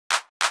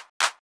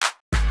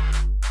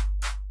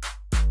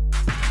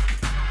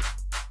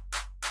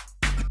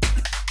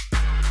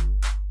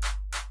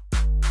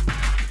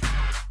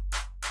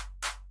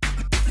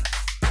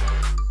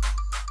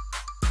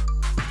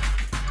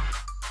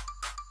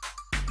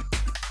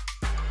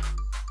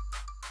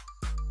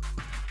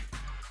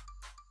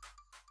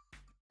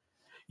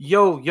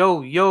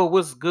Yo,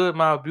 what's good,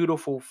 my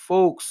beautiful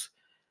folks?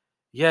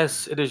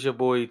 Yes, it is your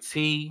boy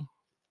T,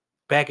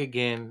 back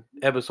again,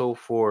 episode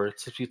 4,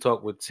 Tipsy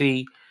Talk with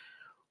T.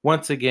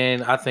 Once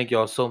again, I thank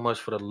y'all so much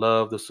for the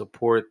love, the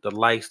support, the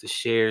likes, the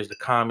shares, the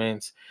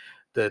comments,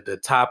 the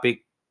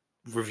topic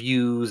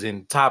reviews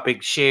and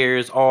topic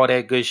shares, all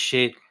that good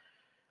shit.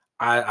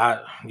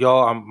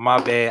 Y'all, my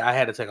bad. I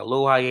had to take a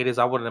little hiatus.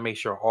 I wanted to make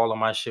sure all of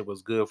my shit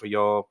was good for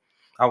y'all.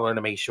 I wanted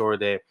to make sure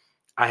that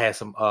I had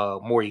some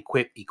more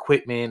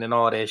equipment and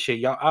all that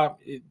shit.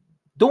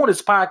 Doing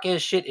this podcast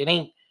shit,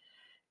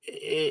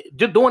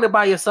 just doing it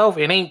by yourself.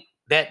 It ain't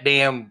that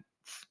damn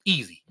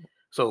easy.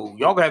 So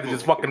y'all gonna have to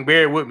just fucking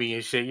bear with me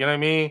and shit. You know what I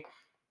mean?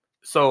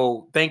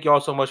 So thank y'all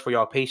so much for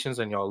y'all patience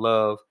and y'all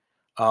love.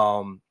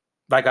 Um,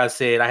 like I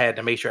said, I had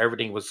to make sure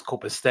everything was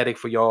copacetic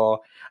for y'all.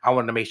 I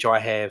wanted to make sure I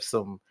have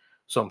some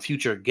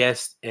future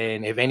guests,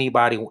 and if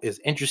anybody is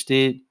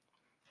interested,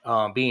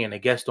 being a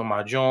guest on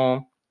my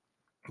joint,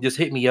 just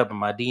hit me up in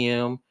my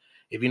DM.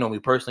 If you know me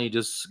personally,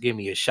 just give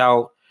me a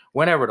shout.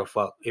 Whenever the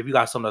fuck. If you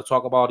got something to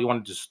talk about, you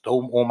want to just throw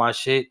on my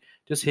shit,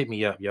 just hit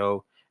me up,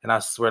 yo. And I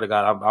swear to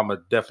God, I'm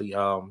gonna definitely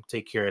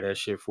take care of that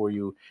shit for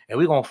you. And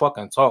we gonna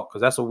fucking talk, because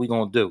that's what we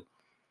gonna do.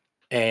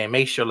 And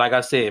make sure, like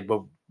I said,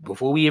 but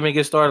before we even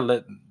get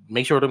started,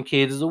 make sure them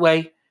kids is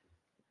away.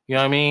 You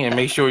know what I mean? And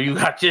make sure you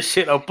got your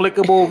shit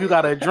applicable. If you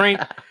got a drink,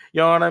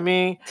 you know what I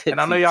mean? And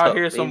I know y'all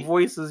hear some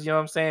voices, you know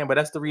what I'm saying? But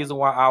that's the reason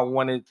why I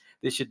wanted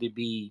this shit to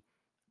be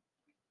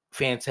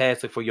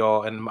fantastic for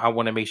y'all. And I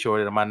want to make sure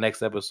that in my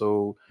next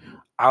episode,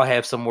 I'll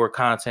have some more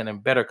content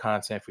and better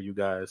content for you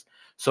guys.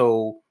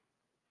 So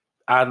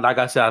like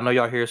I said, I know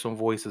y'all hear some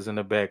voices in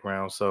the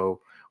background.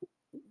 So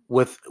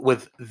with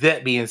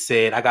that being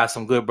said, I got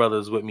some good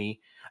brothers with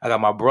me. I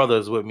got my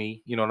brothers with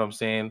me. You know what I'm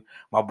saying?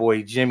 My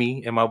boy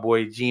Jimmy and my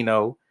boy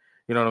Gino.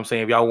 You know what I'm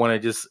saying? If y'all want to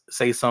just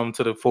say something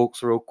to the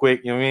folks real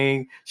quick, you know what I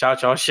mean?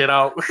 Shout y'all shit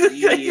out.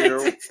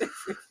 Hey,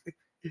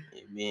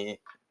 man,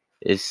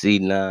 it's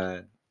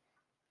C9.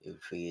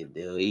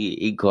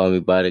 He called me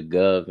by the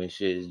gov and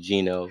shit. It's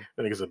Gino.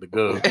 I think it's at the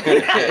gov.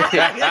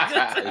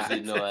 As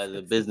you know, as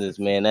a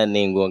businessman, that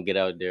name gonna get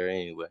out there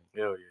anyway.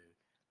 Hell yeah.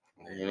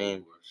 You know what I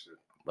mean?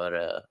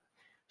 But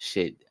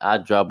shit, I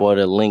drop all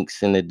the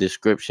links in the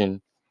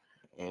description.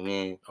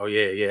 Amen. Oh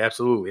yeah,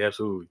 absolutely.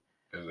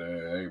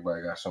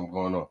 Everybody got something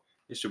going on.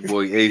 It's your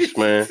boy Ace,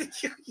 man.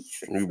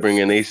 We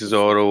bringing Ace's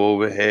auto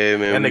over here,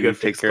 man. That nigga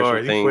take care of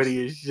some things.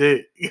 Funny as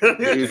shit.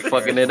 He's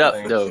fucking it up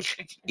though.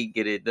 He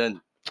get it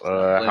done.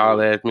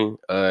 Holler at me.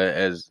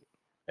 As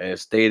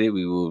stated,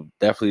 we will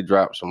definitely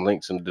drop some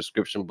links in the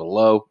description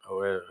below.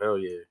 Oh hell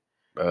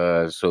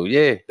yeah. So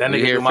yeah, that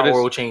nigga do my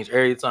oil change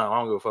every time. I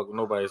don't give a fuck what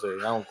nobody say.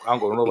 I don't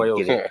go to nobody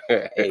else.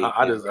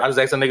 I just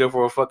ask a nigga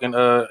for a fucking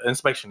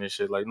inspection and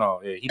shit. Like,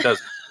 no, yeah, he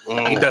does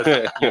it. He does it.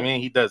 You know what I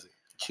mean? He does it.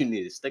 You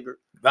need a sticker.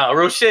 Nah,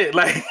 real shit.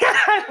 Like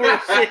real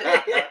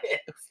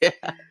shit.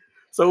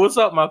 So what's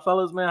up, my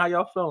fellas, man? How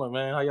y'all feeling,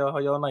 man? How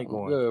y'all night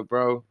going? Good,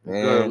 bro.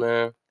 Good,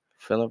 man.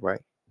 Feeling right.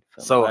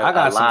 So I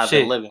got some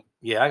shit.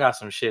 Yeah, I got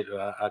some shit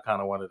that I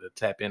kind of wanted to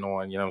tap in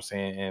on, you know what I'm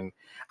saying? And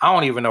I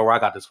don't even know where I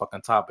got this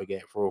fucking topic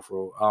at, for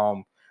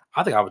real.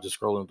 I think I was just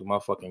scrolling through my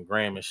fucking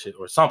gram and shit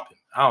or something.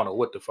 I don't know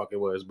what the fuck it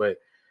was, but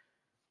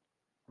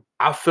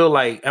I feel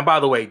like, and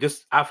by the way,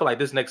 I feel like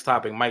this next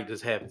topic might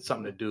just have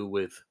something to do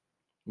with,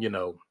 you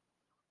know,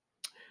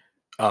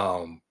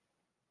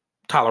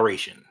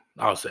 toleration,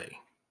 I'll say.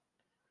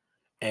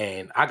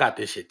 And I got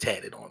this shit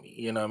tatted on me.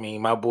 You know what I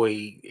mean? My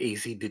boy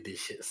AC did this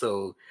shit.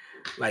 So,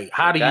 like,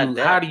 how do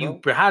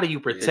you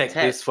protect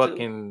this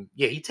fucking?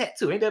 Yeah, he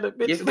tattoo. Ain't that a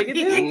bitch?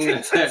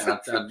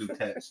 I do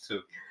tats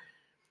too.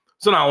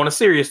 So now, on a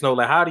serious note,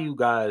 like, how do you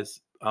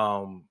guys,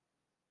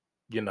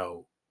 you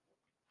know,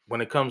 when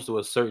it comes to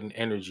a certain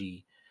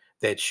energy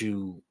that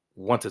you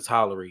want to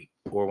tolerate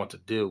or want to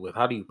deal with,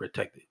 how do you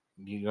protect it?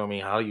 You know what I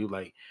mean? How do you,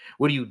 like,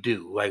 what do you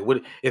do? Like,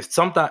 what if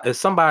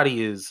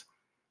somebody is,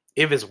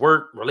 if it's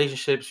work,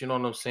 relationships, you know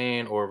what I'm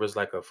saying? Or if it's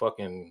like a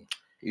fucking...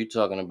 You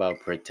talking about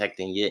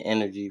protecting your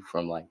energy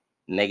from like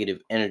negative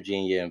energy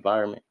in your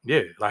environment?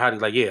 Yeah. Like, how do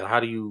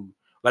you,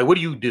 like, what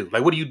do you do?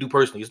 Like, what do you do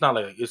personally? It's not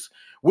like, it's,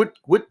 what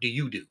do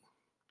you do?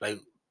 Like, you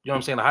know what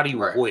I'm saying? Like, how do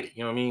you avoid it?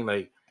 You know what I mean?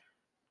 Like...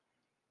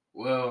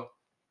 Well,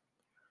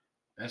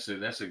 that's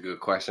a good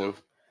question.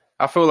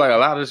 I feel like a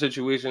lot of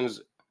situations,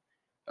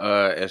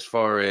 as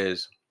far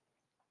as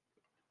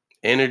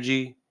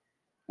energy,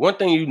 one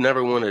thing you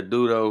never want to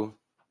do though,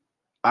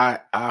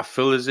 I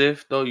feel as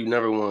if though you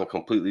never want to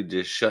completely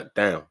just shut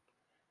down.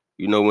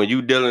 You know, when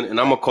you dealing, and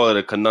I'm gonna call it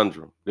a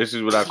conundrum. This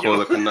is what I call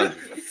a conundrum.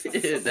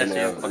 Listen,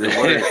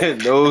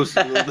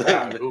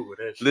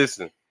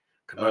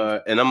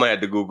 and I'm gonna have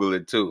to Google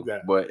it too. Yeah.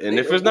 But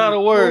if it's not a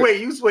word,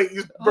 you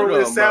bro.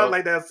 It sounds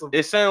like that's.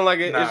 It sounds like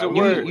it's a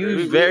word.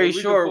 You very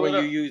sure when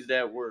you use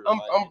that word. I'm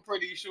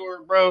pretty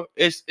sure, bro.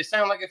 It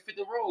sounds like it fit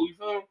the role. You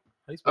feel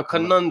me? A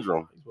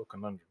conundrum.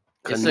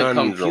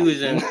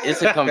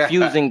 It's a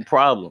confusing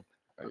problem.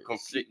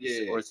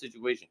 Or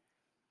situation.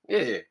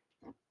 Yeah.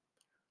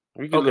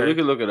 We Okay.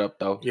 could look it up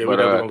though. Yeah, we But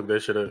definitely gonna look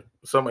that shit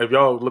up. If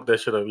y'all look that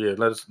shit up, yeah,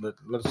 let us know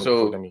what the fuck that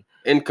so mean.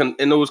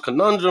 in those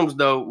conundrums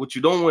though, what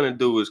you don't want to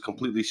do is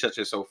completely shut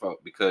yourself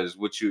out, because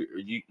what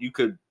you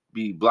could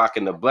be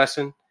blocking the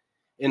blessing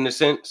in the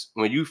sense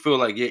when you feel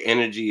like your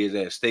energy is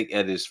at stake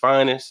at its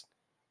finest.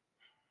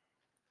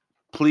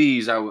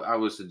 Please, I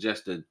would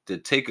suggest to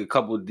take a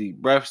couple of deep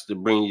breaths to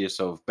bring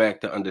yourself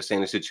back to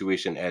understand the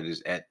situation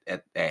at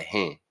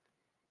hand.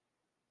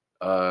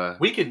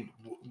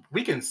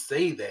 We can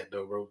say that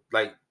though, bro.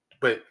 Like,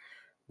 but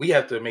we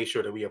have to make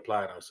sure that we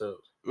apply it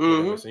ourselves.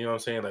 Mm-hmm. You know what I'm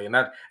saying? Like, and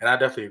I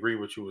definitely agree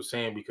with what you were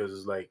saying, because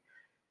it's like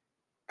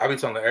I be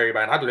telling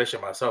everybody, and I do that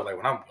shit myself. Like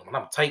when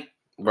I'm tight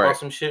Right. about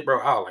some shit, bro,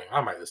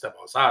 I might just step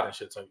outside and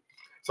shit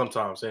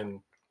sometimes, You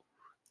and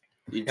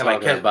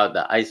like talking about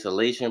the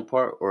isolation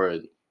part, or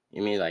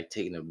you mean like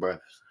taking the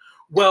breaths?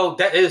 well,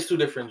 that is two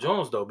different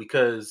zones though,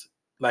 because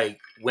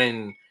like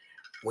when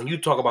you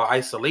talk about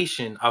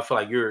isolation, I feel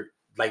like you're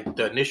like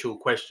the initial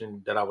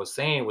question that I was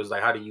saying was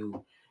like, how do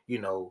you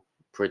know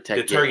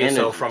Protect deter your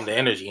yourself energy. from the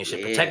energy and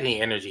shit, Yeah. protecting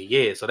your energy,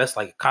 yeah. So that's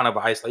like kind of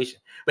an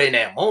isolation. But in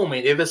that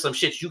moment, if it's some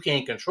shit you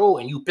can't control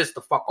and you piss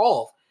the fuck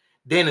off,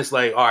 then it's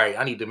like, all right,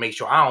 I need to make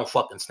sure I don't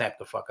fucking snap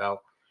the fuck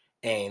out.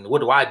 And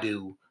what do I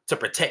do to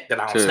protect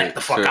that I don't snap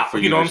the fuck out? For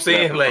You know what I'm to snap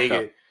saying? the fuck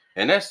out. Like,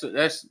 And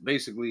that's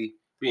basically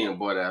being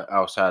bought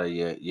outside of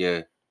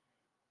your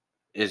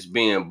it's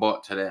being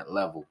bought to that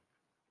level.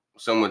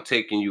 Someone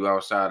taking you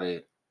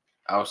outside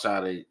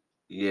of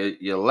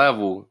your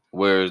level,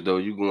 whereas though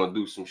you're gonna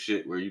do some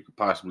shit where you could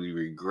possibly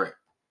regret.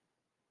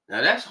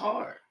 Now that's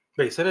hard.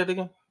 wait, say that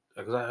again.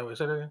 Because I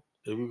said that again.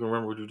 If you can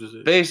remember what you just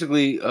said.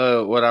 Basically,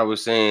 what I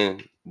was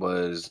saying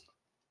was,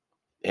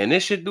 and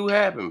this shit do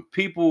happen.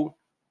 People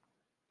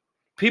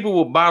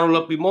will bottle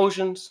up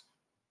emotions,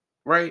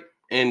 right?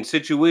 In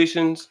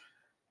situations,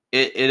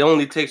 it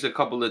only takes a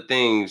couple of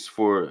things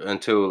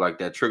until like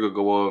that trigger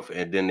go off,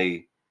 and then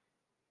they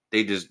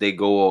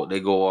go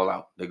all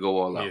out. They go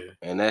all out. Yeah.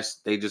 And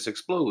they just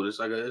explode. It's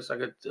like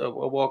a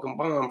walking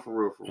bomb for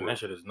real, And that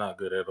shit is not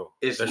good at all.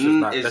 It's That's just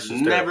not. it's That's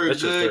just never terrible.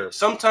 That's just good. terrible.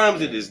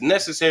 Sometimes it is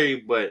necessary,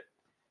 but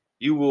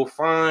you will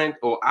find,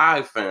 or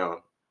I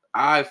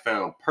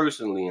found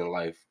personally in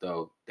life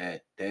though,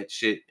 that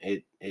shit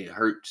it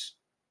hurts.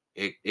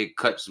 It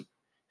cuts.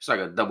 It's like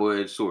a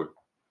double-edged sword.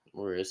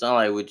 Where it sounds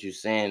like what you're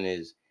saying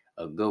is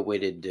a good way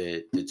to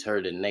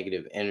deter the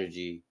negative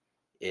energy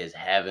is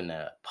having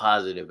a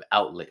positive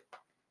outlet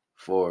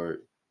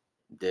for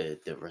the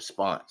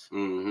response.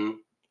 Mm-hmm.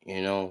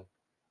 You know,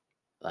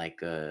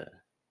 like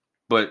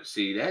But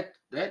see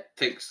that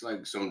takes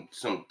like some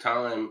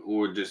time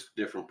or just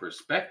different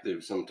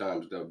perspectives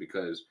sometimes though,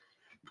 because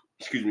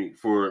excuse me,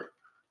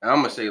 I'm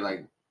gonna say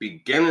like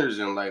beginners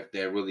in life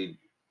that really,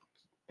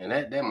 and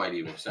that might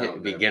even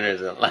sound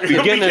beginners in life.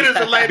 Beginners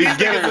in life.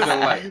 beginners in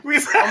life.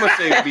 I'm gonna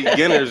say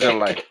beginners in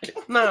life.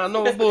 Nah,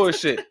 no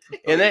bullshit.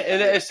 And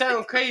it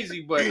sounds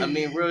crazy, but I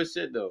mean real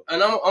shit though.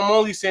 And I'm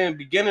only saying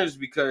beginners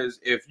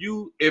because if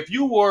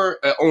you were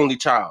an only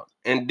child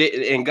and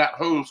got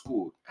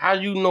homeschooled, how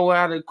you know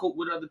how to cope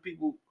with other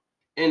people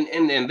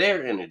and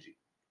their energy?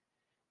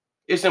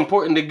 It's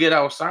important to get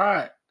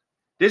outside.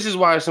 This is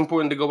why it's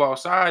important to go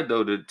outside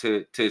though,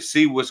 to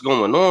see what's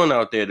going on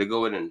out there, to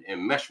go in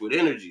and mesh with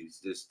energies,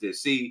 to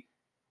see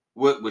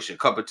what's your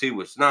cup of tea,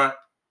 what's not.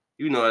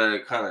 You know,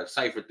 that kind of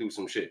cipher through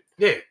some shit.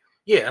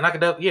 Yeah, and I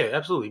could, yeah,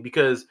 absolutely.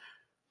 Because,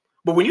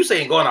 but when you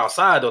saying going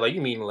outside though, like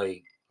you mean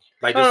like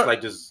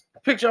just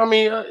picture. I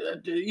mean,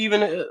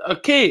 even a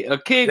kid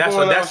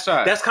going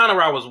outside. That's kind of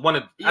where I was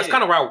wanted. That's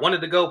kind of where I wanted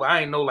to go, but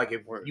I didn't know like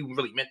if you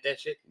really meant that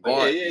shit.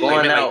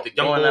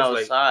 Going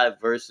outside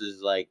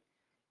versus like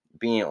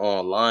being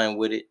online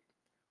with it.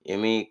 I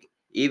mean,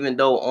 even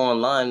though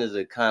online is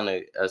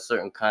a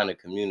certain kind of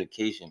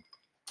communication.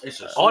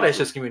 It's all that's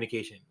just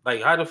communication.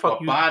 Like how the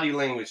fuck body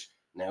language.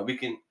 Now we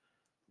can,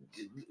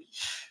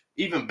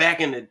 even back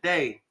in the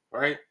day,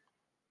 right?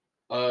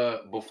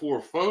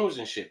 Before phones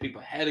and shit,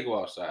 people had to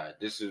go outside.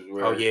 This is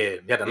where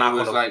you had to knock it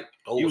was on like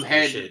you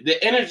had shit.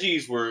 The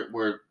energies were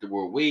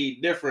way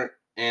different,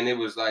 and it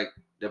was like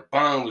the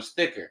bond was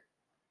thicker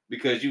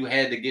because you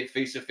had to get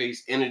face to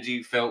face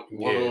energy felt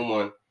one on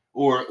one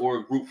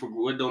or group for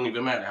group. It don't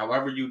even matter.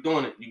 However you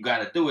doing it, you got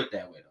to do it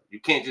that way though. You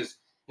can't just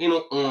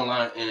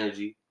online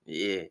energy.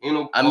 Yeah,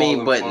 I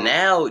mean, but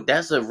now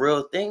that's a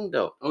real thing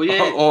though. Oh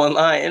yeah,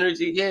 online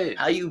energy. Yeah,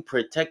 how you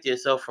protect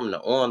yourself from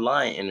the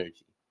online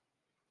energy?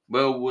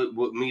 Well,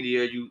 what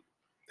media you?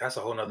 That's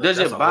a whole nother. Does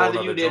it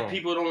bother you that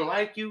people don't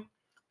like you?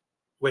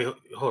 Wait,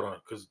 hold on,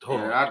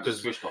 I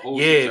just switched the whole.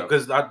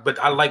 but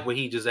I like what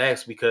he just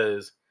asked,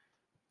 because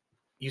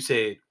you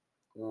said,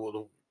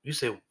 well, you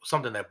said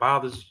something that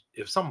bothers.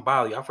 If something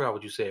bothers you, I forgot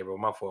what you said, bro.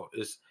 My fault.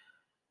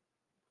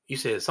 You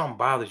said something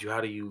bothers you. How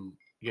do you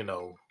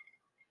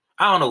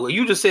I don't know.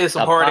 You just said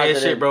some hard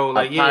ass shit, bro.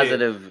 Like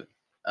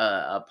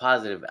a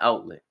positive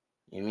outlet.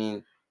 You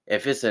mean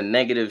if it's a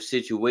negative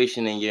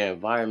situation in your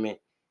environment,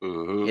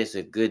 it's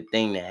a good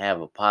thing to have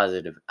a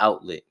positive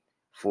outlet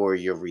for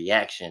your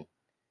reaction.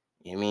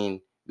 You mean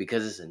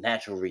because it's a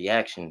natural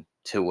reaction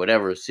to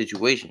whatever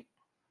situation.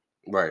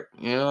 Right.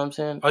 You know what I'm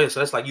saying? Oh yeah, so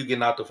that's like you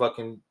getting out the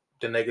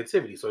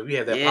negativity. So if you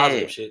have that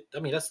positive shit, I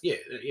mean that's yeah.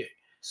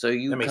 So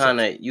you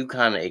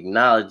kind of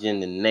acknowledging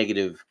the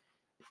negative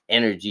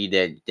energy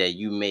that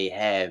you may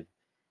have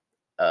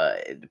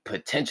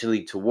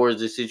potentially towards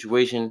the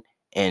situation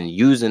and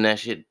using that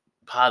shit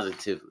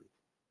positively.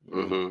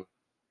 Mm-hmm.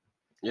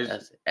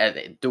 That's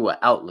through an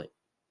outlet,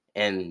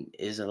 and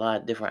it's a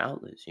lot of different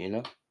outlets, you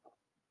know.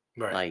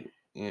 Right. Like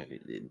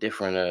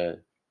different.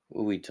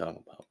 What we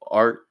talking about?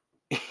 Art,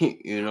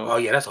 you know. Oh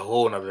yeah, that's a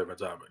whole nother different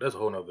topic. That's a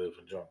whole nother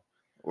different genre.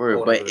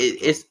 But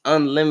it's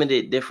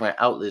unlimited different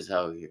outlets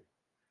out here.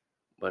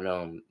 But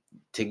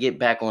to get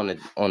back on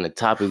the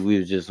topic we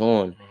was just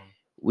on,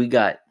 we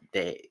got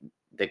the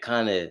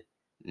kind of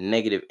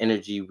negative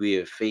energy we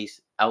have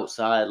faced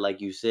outside, like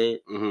you said.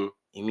 You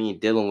mean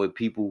dealing with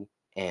people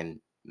and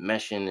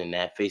meshing and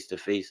that face to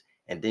face,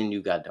 and then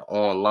you got the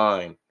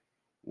online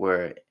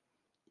where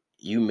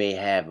you may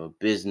have a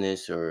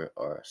business or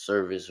a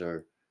service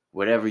or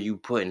whatever you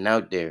putting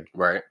out there,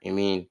 right? I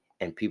mean,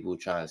 and people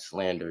trying to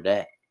slander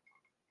that.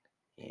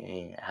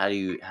 And how do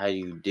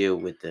you deal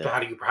with the? So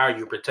how are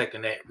you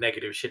protecting that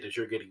negative shit that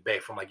you're getting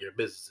back from like your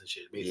business and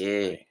shit?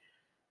 Basically,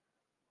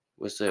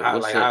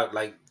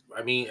 like,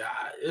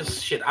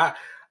 it's shit.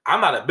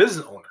 I'm not a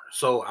business owner,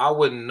 so I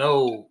wouldn't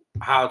know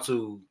how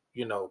to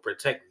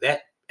protect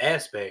that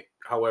aspect.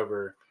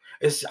 However,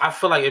 I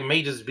feel like it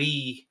may just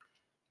be.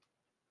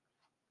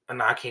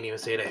 No, I can't even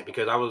say that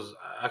because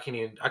I can't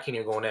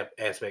even go on that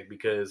aspect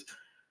because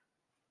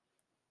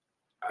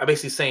I'm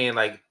basically saying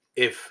like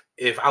if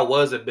I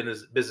was a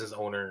business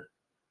owner,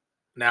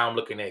 now I'm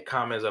looking at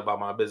comments about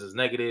my business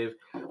negative.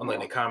 I'm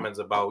looking at comments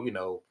about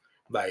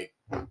like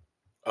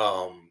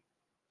um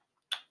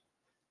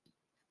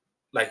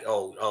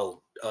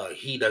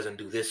he doesn't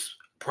do this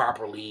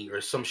properly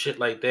or some shit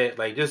like that.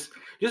 Like just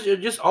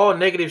all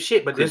negative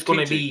shit. But there's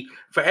going to be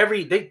for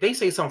every they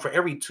say something for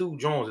every 2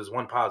 Jones is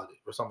 1 positive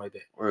or something like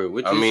that.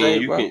 What you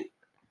say, bro?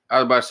 I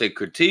was about to say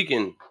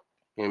critiquing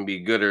can be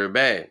good or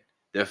bad.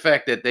 The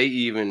fact that they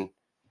even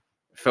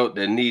felt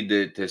the need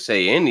to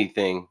say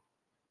anything,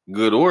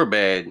 good or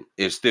bad,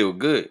 is still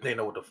good. They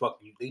know what the fuck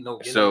they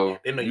know. So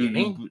they know your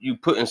name. You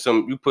putting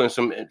some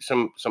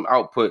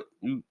output.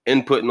 You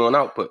inputting on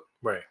output.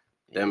 Right.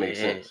 That makes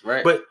sense,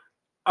 right? But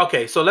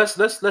okay, so let's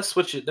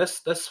switch it.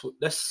 Let's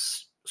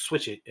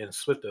switch it and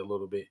swift it a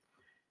little bit.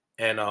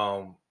 And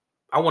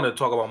I want to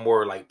talk about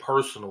more like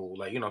personal,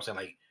 like what I'm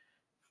saying,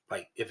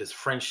 like if it's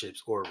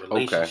friendships or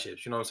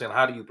relationships, you know what I'm saying?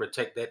 How do you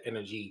protect that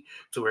energy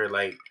to where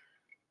like,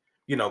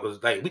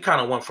 because like we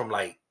kind of went from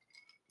like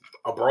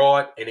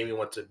abroad and then we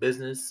went to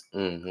business.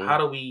 Mm-hmm. How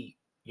do we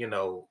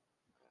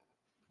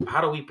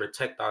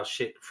protect our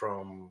shit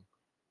from,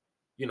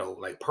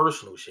 like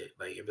personal shit?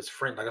 Like if it's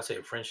like I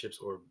said, friendships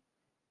or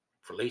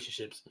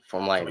relationships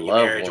from like your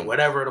marriage or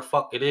whatever the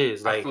fuck it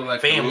is, like,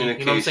 family,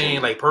 you know what I'm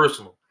saying? Like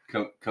personal.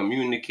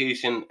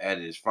 Communication at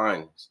its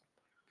finest.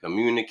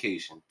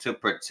 Communication. To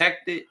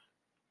protect it,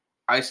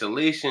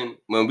 isolation,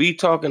 when we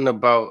talking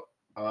about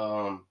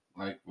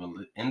like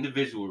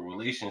individual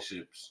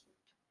relationships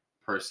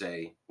per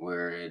se,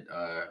 where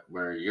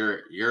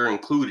you're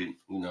included,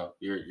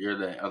 you're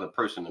the other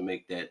person to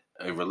make that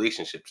a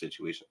relationship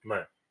situation,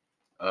 right?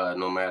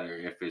 No matter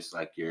if it's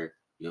like your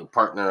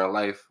partner in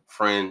life,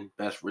 friend,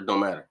 best friend, don't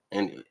matter,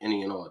 any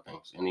and all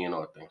things.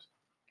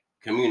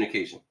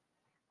 Communication,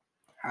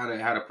 how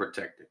to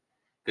protect it,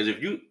 because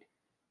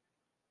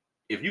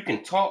if you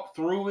can talk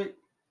through it,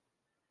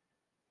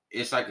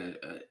 it's like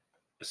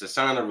it's a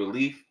sign of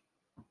relief.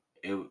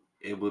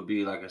 It would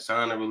be like a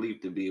sign of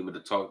relief to be able to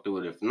talk through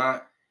it. If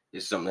not,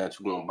 it's something that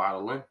you're gonna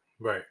bottle in.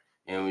 Right.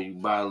 And when you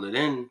bottle it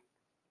in,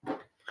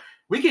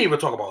 we can even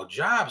talk about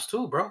jobs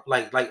too, bro.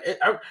 Like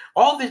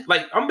all this,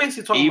 like I'm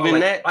basically talking even about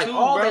that like too,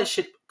 all bro. that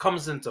shit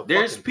comes into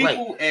there's fucking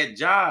people play. at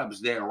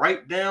jobs that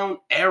write down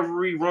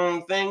every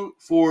wrong thing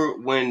for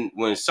when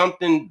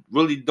something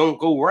really don't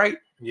go right.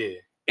 Yeah.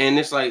 And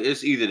it's like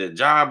it's either the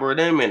job or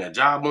them, and a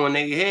job on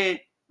their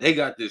head. They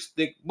got this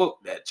thick book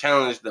that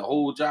challenged the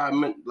whole job,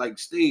 like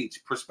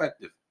stage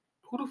perspective.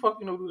 Who the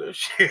fuck do that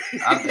shit?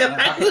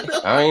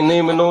 I ain't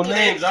naming no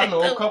names. I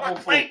know a couple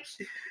folks.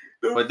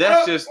 But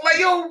that's just like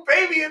yo,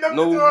 baby, and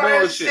no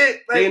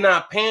bullshit. Like, they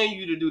not paying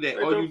you to do that.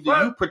 Like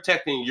All you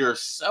protecting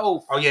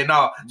yourself. Oh yeah,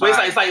 no. So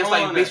it's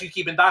like basically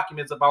keeping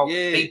documents about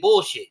they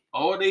bullshit.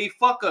 All they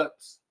fuck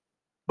ups.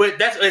 But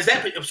that's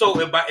exactly so.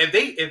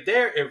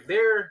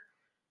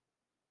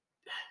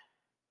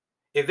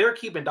 If they're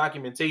keeping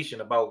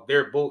documentation about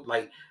their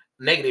like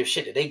negative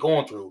shit that they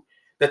going through,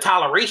 the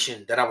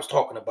toleration that I was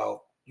talking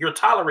about, you're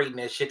tolerating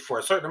that shit for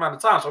a certain amount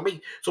of time. So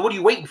what are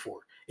you waiting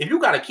for? If you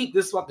got to keep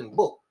this fucking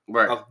book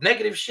of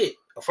negative shit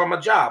from a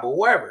job or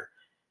wherever,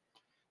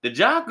 the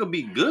job could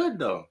be good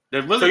though.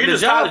 So you're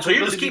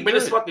just keeping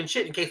this fucking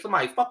shit in case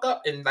somebody fuck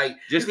up and like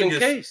just in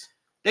case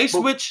they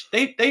switch.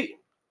 They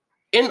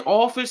in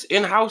office,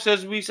 in house,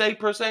 as we say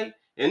per se,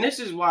 and this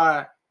is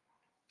why.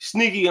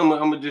 Sneaky, I'm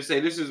gonna just say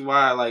this is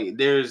why like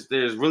there's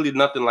really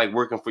nothing like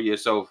working for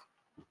yourself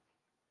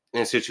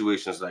in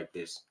situations like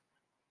this.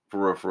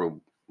 For real.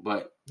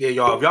 But yeah,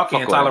 y'all, if y'all Fuck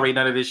can't all tolerate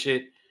none of this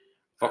shit,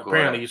 Fuck all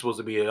apparently that. you're supposed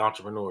to be an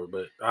entrepreneur.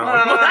 But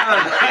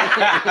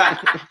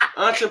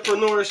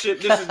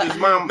Entrepreneurship. This is this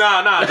mom.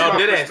 no, my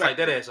dead ass,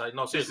 perspective. like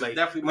no, This seriously, is like,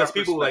 definitely because my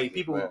people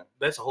perspective, man.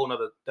 that's a whole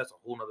nother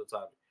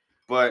topic.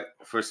 But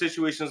for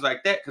situations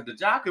like that, because the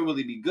job can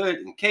really be good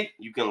and cake,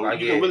 you can Like,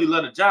 can really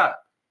love the job.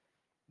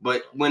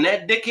 But when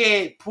that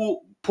dickhead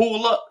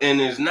pull up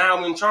and is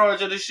now in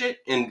charge of the shit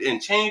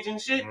and changing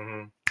shit,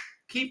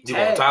 keep you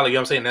gonna tab. tolerate? You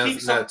know what I'm saying?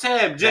 Keep some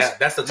tab.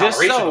 That's the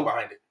toleration so,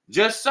 behind it.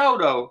 Just so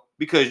though,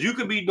 because you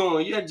could be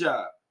doing your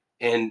job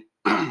and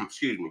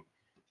excuse me,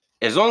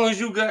 as long as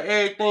you got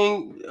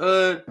everything,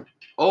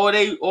 all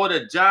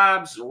the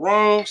jobs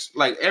wrongs,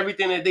 like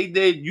everything that they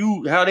did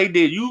how they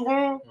did you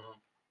wrong.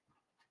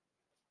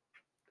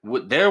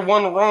 With their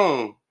one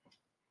wrong,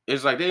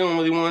 it's like they don't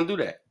really want to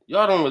do that.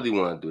 Y'all don't really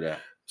want to do that.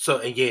 So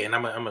and yeah, and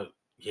I'm gonna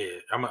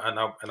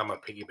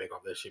piggyback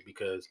off that shit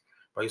because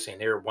by you saying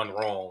they're one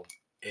wrong,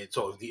 and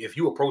so if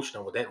you approach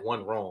them with that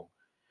one wrong,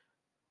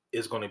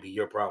 it's gonna be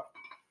your problem.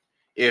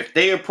 If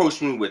they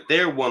approach me with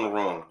their one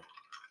wrong,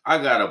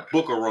 I got a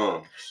book of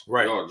wrongs.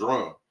 Right. Y'all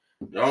drunk.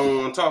 Y'all don't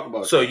want to talk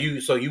about so that.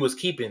 you was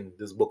keeping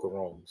this book of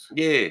wrongs.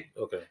 Yeah.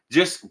 Okay.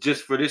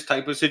 Just for this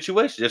type of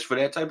situation. Just for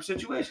that type of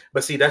situation.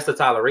 But see, that's the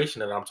toleration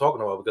that I'm talking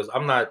about because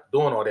I'm not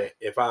doing all that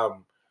if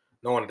I'm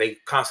knowing they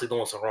constantly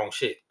doing some wrong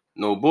shit.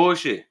 No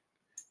bullshit.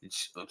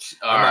 That's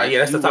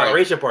the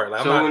toleration part.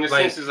 Like, so I'm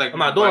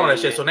not doing all that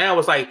shit. So now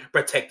it's like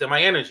protecting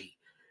my energy.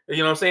 You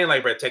know what I'm saying?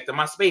 Like protecting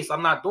my space.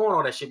 I'm not doing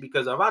all that shit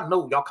because if I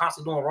know y'all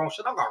constantly doing wrong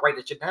shit, I'm gonna write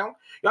that shit down.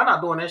 Y'all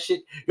not doing that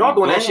shit. Y'all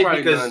doing that shit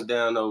because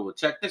down over.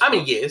 Check this. I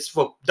mean, yeah, it's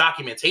for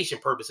documentation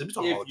purposes.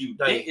 If you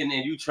didn't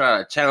and you try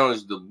to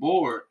challenge the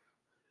board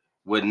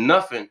with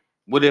nothing,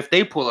 what if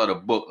they pull out a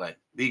book like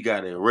they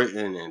got it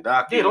written and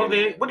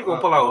documented? Yeah, what are you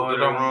gonna pull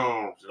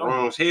out?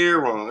 Wrongs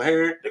here, wrong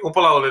here. They gonna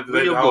pull out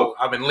the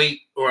I've been late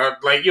or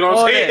like you know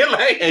what I'm saying?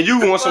 Like, and you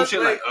want some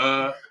shit like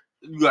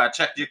you gotta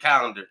check your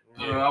calendar.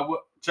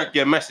 Check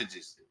your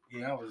messages.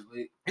 Yeah, I was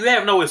late. You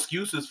have no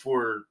excuses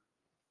for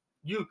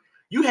you.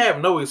 You have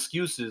no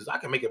excuses. I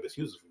can make up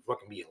excuses for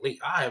fucking being late.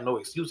 I have no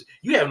excuses.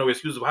 You have no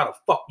excuse of how the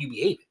fuck you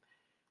behaving.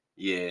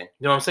 Yeah. You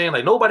know what I'm saying?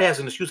 Like nobody has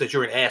an excuse that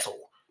you're an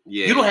asshole.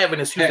 Yeah. You don't have an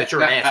excuse that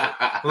you're an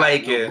asshole.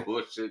 Like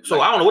so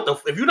I don't know what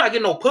if you're not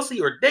getting no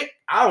pussy or dick,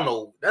 I don't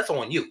know. That's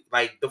on you.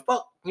 Like the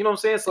fuck, you know what I'm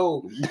saying?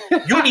 So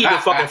you need to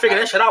fucking figure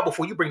that shit out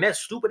before you bring that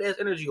stupid ass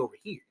energy over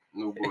here.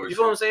 No bullshit. You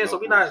know what I'm saying? So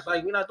we're not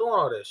doing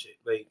all that shit.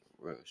 Like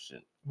real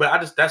shit.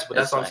 But that's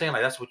what I'm saying.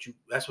 Like that's what you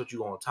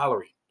gonna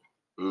tolerate.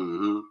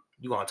 Mm-hmm.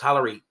 You gonna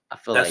tolerate I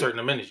feel that like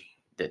certain energy.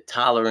 The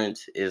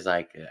tolerance is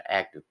like an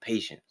act of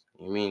patience.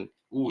 You mean?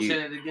 Say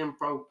that again,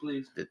 bro,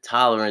 please. The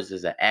tolerance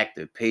is an act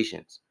of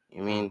patience.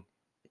 You mean?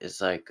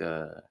 It's like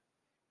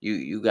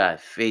you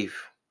got faith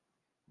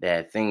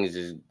that things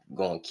is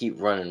gonna keep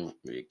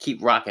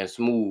rocking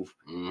smooth.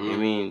 Mm-hmm. You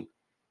mean?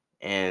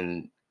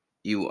 And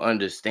you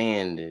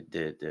understand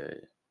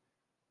the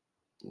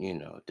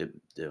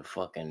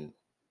fucking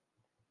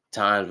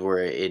times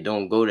where it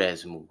don't go that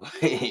smooth.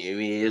 I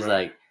mean, it's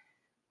like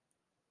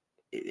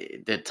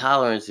the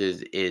tolerance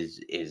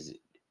is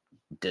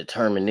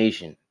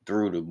determination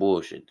through the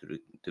bullshit, through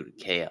the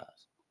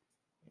chaos.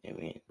 I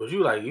mean, but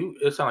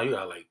it sounds like you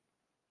gotta like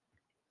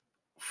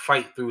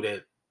fight through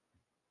that.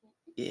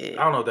 Yeah,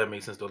 I don't know if that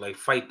makes sense though. Like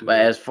fight through.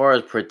 But as far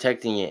as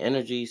protecting your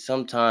energy,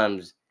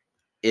 sometimes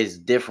it's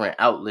different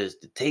outlets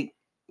to take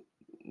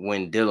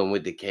when dealing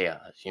with the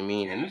chaos. You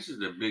mean? And this is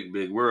the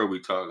big world we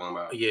talking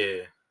about. Yeah,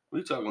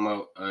 we talking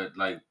about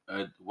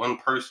one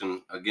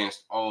person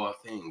against all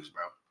things,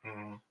 bro.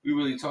 Mm-hmm. We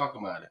really talk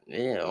about it.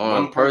 Yeah,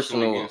 on a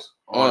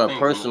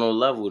personal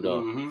level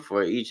though,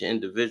 for each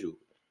individual.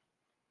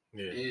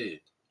 Yeah,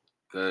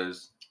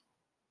 because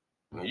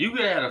when you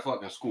get out of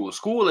fucking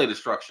school ain't a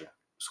structure.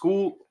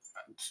 School,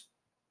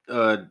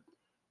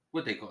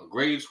 what they call it,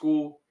 grade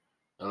school,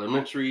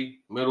 elementary,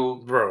 middle,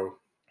 bro.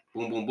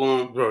 Boom, boom,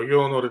 boom. Bro, you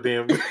don't know the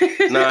damn.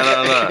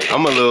 Nah.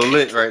 I'm a little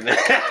lit right now.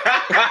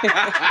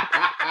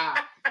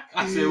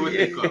 I said what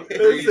they call it.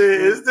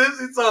 It's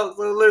Tipsy Talk,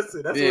 so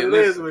listen. That's what it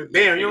is.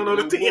 Damn, you don't know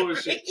the damn.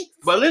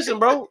 But listen,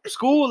 bro,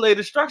 school lay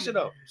the structure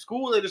though.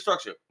 School lay the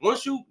structure.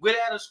 Once you get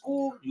out of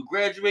school, you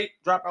graduate,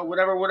 drop out,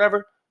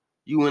 whatever,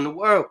 you in the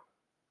world.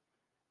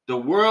 The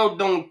world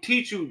don't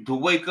teach you to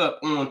wake up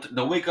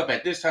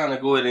at this time to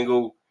go ahead and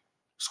go.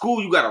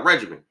 School, you got a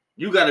regimen.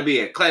 You got to be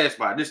at class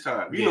by this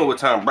time. You know what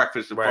time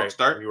breakfast the fuck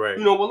start. Right.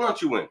 You know what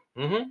lunch you in.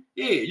 Mm-hmm.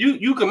 Yeah,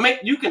 you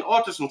can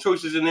alter some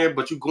choices in there,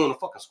 but you going to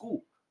fucking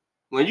school.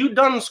 When you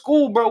done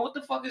school, bro, what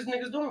the fuck is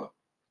niggas doing?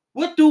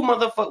 What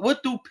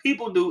do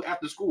people do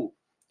after school?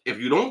 If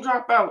you don't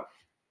drop out,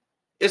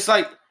 it's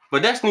like,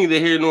 but that's neither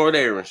here nor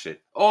there and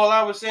shit. All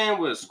I was saying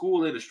was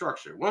school is the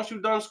structure. Once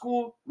you done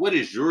school, what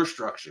is your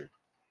structure?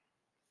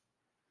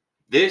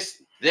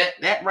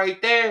 That right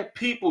there,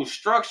 people's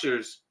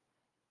structures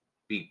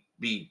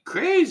be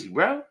crazy,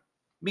 bro.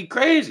 Be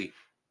crazy.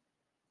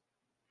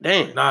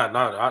 Damn. I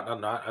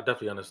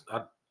definitely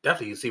understand. I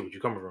definitely see what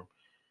you're coming from.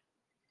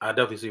 I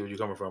definitely see where you're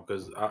coming from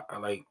because I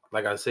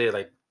like I said,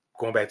 like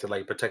going back to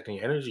like protecting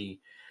your energy.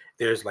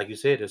 there's, like you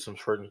said, there's some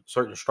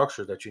certain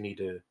structures that you need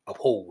to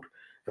uphold,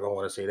 if I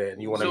want to say that,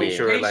 and you want to make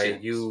sure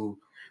like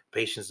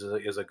patience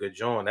is a good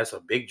joint. That's a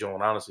big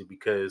joint, honestly,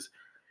 because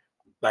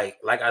like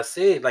I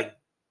said, like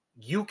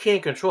you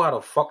can't control how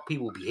the fuck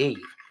people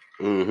behave,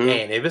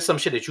 and if it's some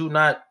shit that you're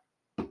not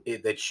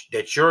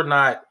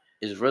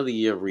it's really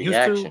your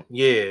reaction.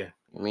 Yeah,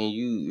 I mean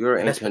you're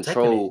in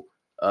control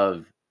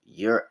of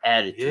your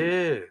attitude.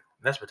 Yeah,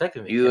 that's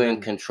protecting it. You're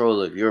in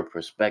control of your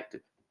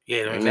perspective.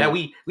 Yeah, I mean, now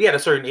we at a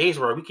certain age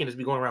where we can't just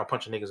be going around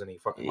punching niggas in their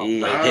fucking mouth.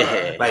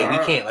 Like we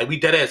can't, like we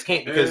dead ass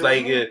can't, because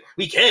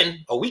we can.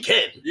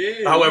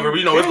 Yeah. However,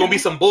 you know, it's gonna be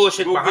some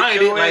bullshit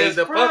behind it. Like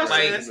the fuck,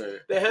 like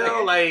the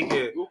hell, like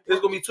there's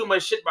gonna be too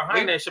much shit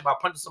behind that shit by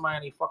punching somebody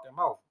in their fucking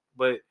mouth.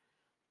 But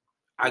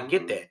I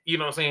get that. You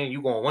know what I'm saying?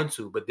 You gonna want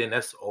to, but then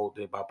that's all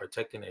about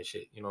protecting that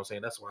shit. You know what I'm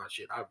saying? That's why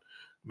I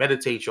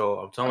meditate, y'all.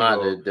 I'm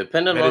telling you,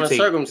 depending on the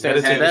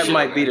circumstances, that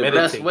might be the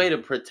best way to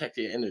protect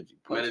your energy.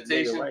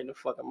 Meditation right in the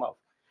fucking mouth.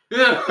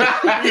 Wait,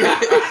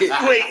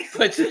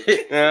 punch your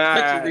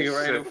nigga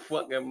right in the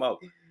fucking mouth.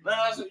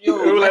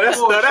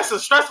 That's a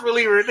stress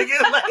reliever,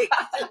 nigga. Like,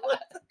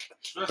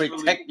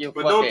 protect your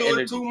but fucking don't do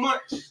energy. it too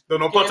much.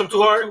 Don't punch him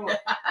too hard.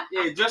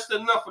 Yeah, just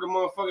enough for the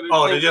motherfucker.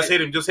 Oh, they just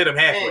hit him. Just hit him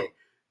halfway.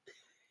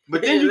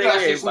 But then you gotta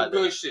say some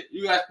good shit.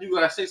 You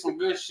gotta say some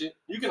good shit.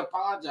 You can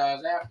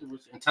apologize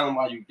afterwards and tell them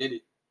why you did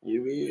it.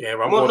 You mean? Yeah,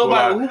 I'm going through a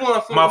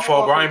lot. My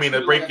fault, bro. I ain't mean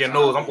to break your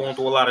nose. I'm going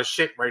through a lot of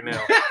shit right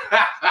now.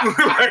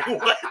 Like,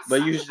 what?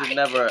 But you should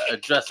never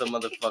address a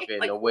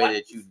motherfucker in the way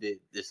that you did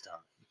this time.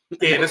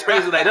 Yeah, that's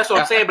crazy. Like that's what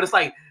I'm saying. But it's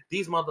like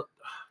these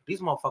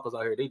motherfuckers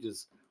out here. They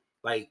just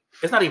like,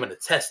 it's not even a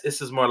test.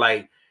 This is more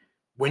like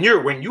when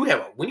you had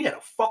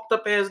a fucked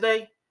up ass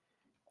day,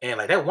 and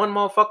like that one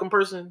motherfucking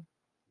person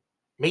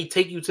may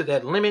take you to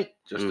that limit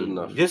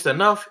just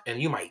enough, and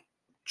you might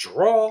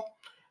draw.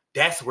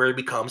 That's where it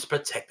becomes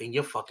protecting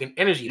your fucking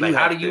energy. Like,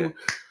 how do you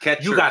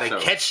gotta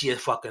catch your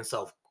fucking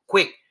self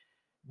quick?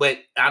 But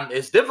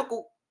it's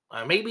difficult.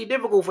 It may be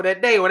difficult for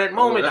that day or that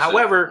moment.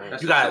 However,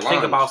 you gotta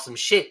think about some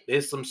shit.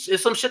 There's some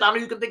shit I know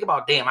you can think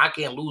about. Damn, I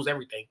can't lose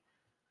everything.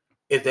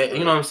 Is that,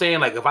 you know what I'm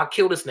saying? Like, if I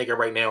kill this nigga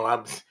right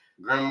now,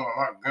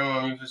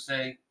 Grandma used to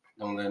say,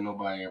 "Don't let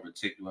nobody ever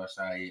take you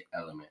outside your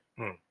element."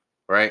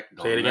 Right?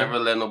 Don't never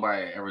let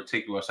nobody ever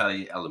take you outside of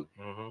your element.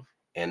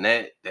 And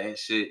that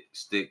shit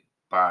stick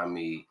by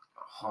me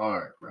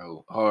hard,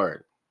 bro.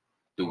 Hard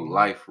through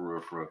life,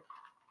 for real.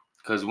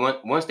 Because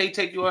once they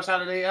take you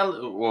outside of their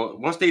element, or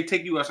once they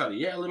take you outside of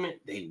your element,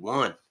 they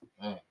won.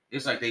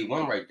 It's like they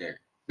won right there.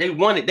 They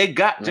won it. They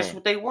got just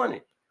what they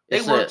wanted.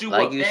 They want you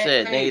like you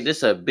said, nigga. This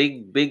is a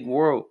big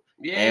world.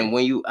 Yeah. And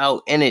when you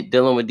out in it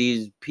dealing with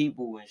these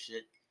people and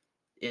shit,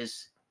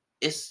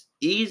 it's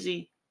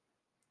easy.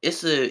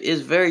 It's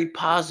very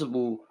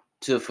possible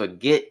to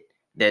forget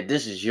that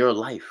this is your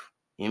life.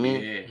 You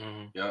mean?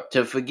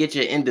 To forget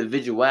your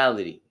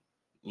individuality.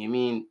 You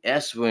mean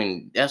that's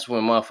when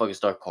motherfuckers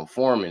start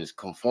conforming. It's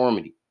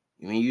conformity.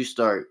 You mean you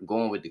start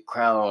going with the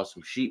crowd on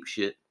some sheep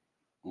shit.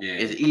 Yeah.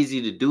 It's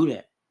easy to do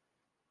that.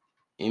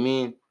 You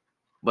mean?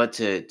 But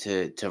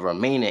to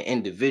remain an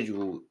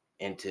individual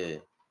and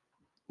to,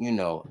 you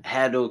know,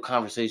 have those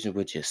conversations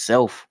with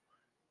yourself.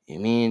 You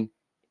mean?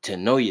 To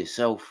know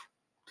yourself.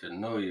 To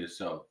know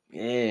yourself.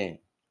 Yeah.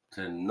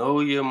 To know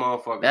your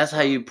motherfucker. That's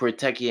how you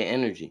protect your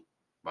energy.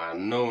 By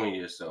knowing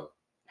yourself.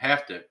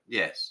 Have to,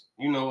 yes.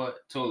 You know what?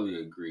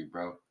 Totally agree,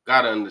 bro.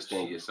 Gotta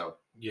understand yourself.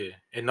 Yeah.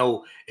 And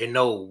know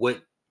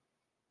what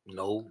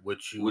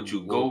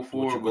you go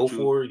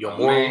for. Your morals.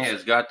 Man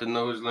has got to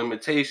know his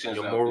limitations.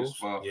 Your morals.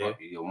 Yeah.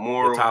 Your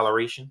morals. Your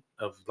toleration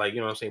of, like,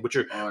 you know what I'm saying?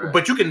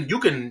 But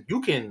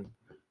you can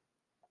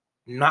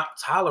not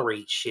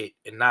tolerate shit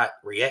and not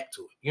react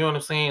to it. You know what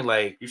I'm saying?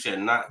 Like, you said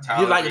not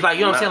tolerate. You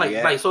know what I'm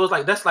saying? Like so it's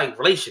like, that's like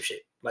relationship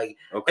shit. Like,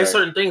 there's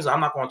certain things I'm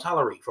not going to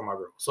tolerate from my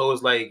girl. So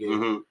it's like,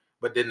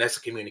 but then that's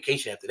a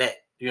communication after that.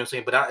 You know what I'm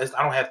saying? But I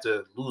don't have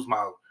to lose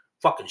my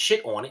fucking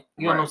shit on it.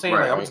 You know what I'm saying?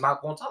 Like, I'm just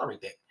not going to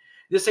tolerate that.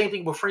 The same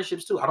thing with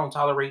friendships too. I don't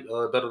tolerate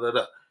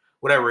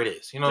whatever it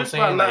is. You know just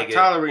what I'm saying? Not like,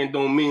 tolerating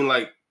don't mean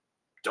like,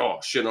 oh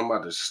shit, I'm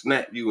about to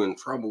snap you in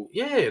trouble.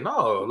 Yeah,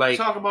 no, like,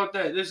 talk about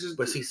that.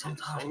 But see,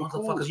 sometimes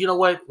motherfuckers, you know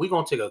what? We're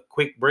gonna take a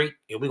quick break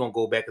and we're gonna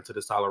go back into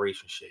this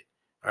toleration shit.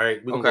 All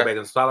right, we're gonna go back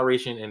into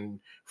toleration and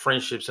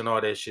friendships and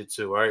all that shit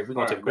too. All right, we're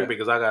gonna take a quick break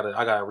because I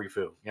gotta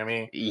refill. You know what I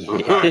mean?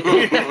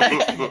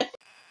 Yeah.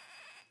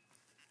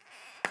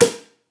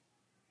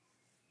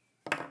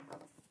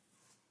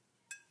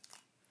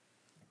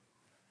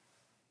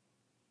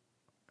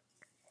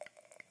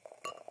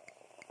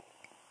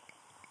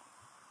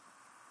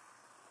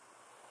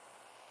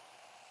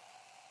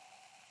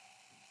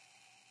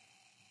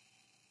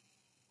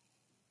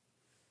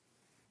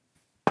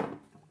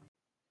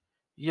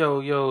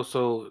 Yo,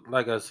 so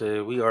like I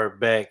said, we are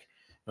back. You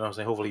know what I'm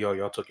saying? Hopefully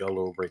y'all took your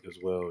little break as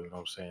well. You know what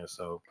I'm saying?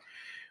 So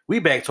we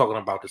back talking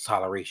about this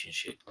toleration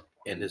shit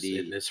and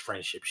this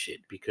friendship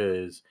shit,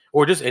 because,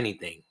 or just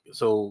anything.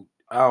 So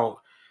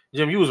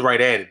Jim, you was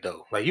right at it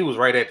though. Like, you was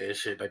right at that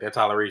shit, like that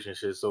toleration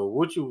shit. So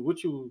what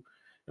you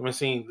I mean,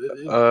 seeing.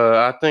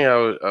 I think I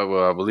was.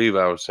 Well, I believe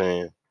I was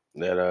saying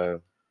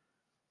that.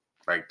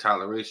 Like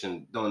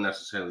toleration don't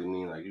necessarily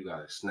mean like you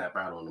gotta snap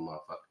out on the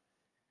motherfucker.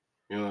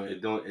 You know,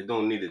 it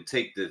don't need to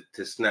take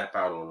to snap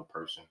out on a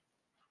person.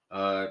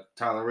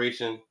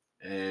 Toleration,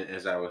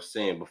 as I was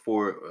saying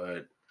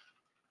before,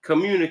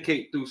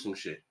 communicate through some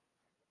shit.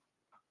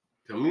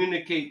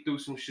 Communicate through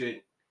some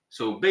shit.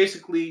 So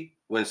basically,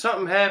 when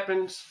something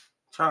happens,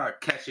 try to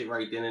catch it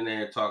right then and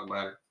there and talk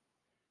about it.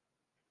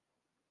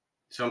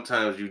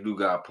 Sometimes you do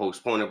gotta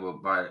postpone it,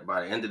 but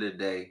by the end of the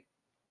day,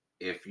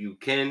 if you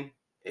can,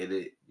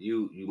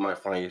 you might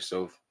find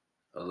yourself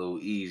a little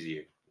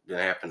easier than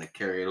having to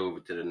carry it over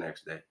to the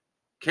next day.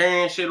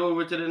 Carrying shit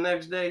over to the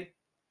next day,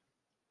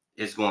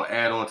 it's gonna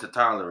add on to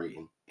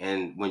tolerating.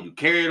 And when you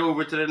carry it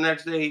over to the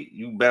next day,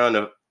 you bound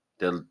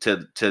to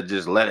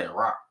just let it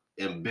rock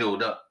and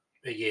build up.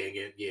 Yeah.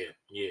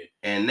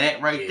 And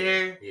that right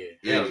there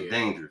is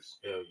dangerous.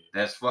 Hell yeah.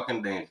 That's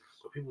fucking dangerous.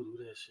 So people do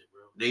that shit,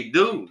 bro. They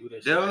do.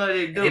 They don't know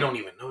they do. They don't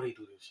even know they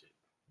do this shit.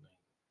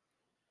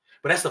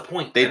 But that's the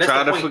point. They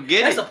try to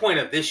forget That's it. the point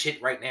of this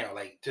shit right now.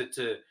 Like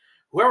to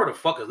whoever the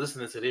fuck is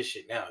listening to this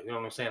shit now, you know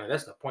what I'm saying?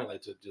 That's the point.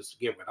 Like to just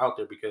get it out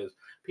there because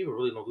people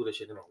really don't do this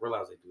shit. They don't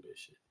realize they do this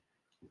shit.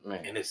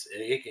 Man. And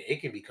it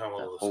can become a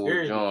little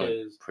scary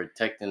because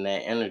protecting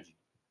that energy.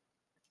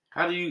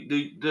 How do you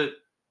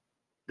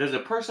does a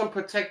person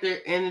protect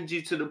their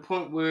energy to the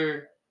point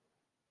where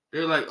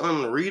they're like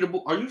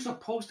unreadable? Are you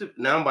supposed to?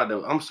 Now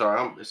I'm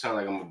sorry. It sounds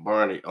like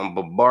I'm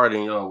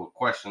bombarding y'all with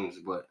questions,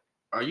 but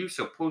are you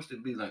supposed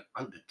to be like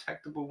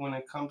undetectable when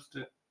it comes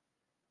to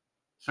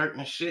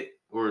certain shit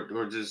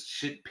or just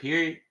shit?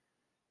 Period.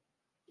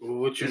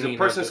 What you is a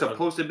person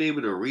supposed to be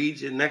able to read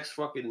your next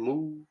fucking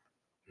move?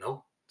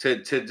 No.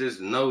 To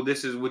just know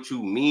this is what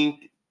you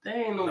mean. There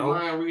ain't no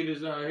mind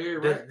readers out here,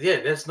 right?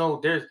 There's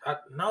no.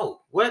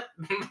 What?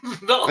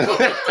 No.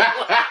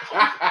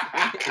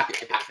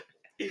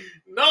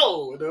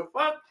 No, the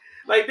fuck.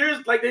 Like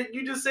there's like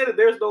you just said it.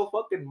 There's no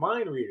fucking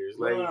mind readers.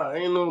 Like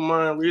ain't no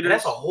mind readers.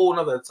 That's a whole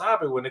nother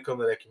topic when it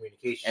comes to that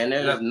communication. And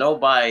there's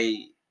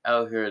nobody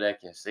out here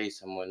that can say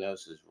someone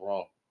else is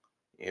wrong.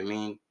 You know what I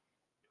mean?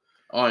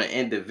 On an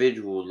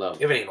individual level.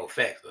 If it ain't no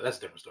facts, though, that's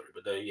a different story.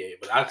 But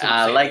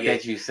I like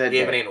that you said that.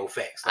 If it ain't no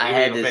facts. I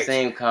had the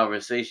same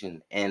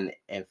conversation, and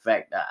in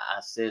fact, I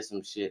said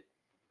some shit.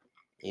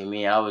 You know what I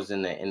mean? I was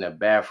in the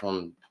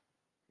bathroom,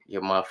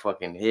 get my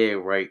fucking head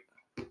right.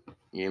 You know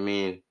what I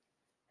mean?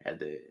 Had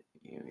to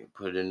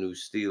put a new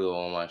steel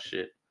on my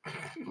shit.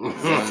 It was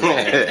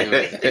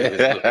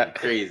looking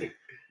crazy.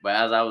 But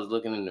as I was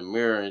looking in the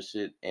mirror and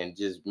shit, and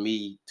just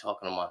me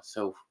talking to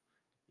myself,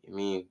 you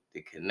mean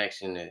the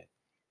connection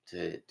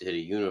to the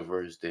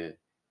universe, you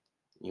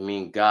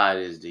mean God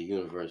is the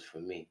universe for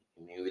me.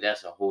 I mean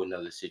that's a whole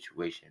nother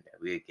situation that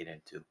we'll get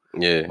into.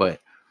 Yeah. But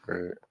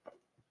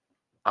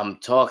I'm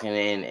talking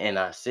and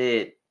I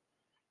said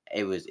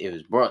it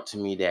was brought to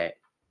me that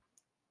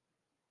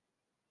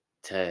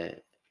to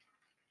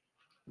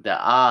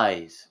the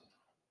eyes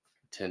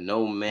to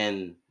no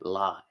men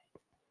lie.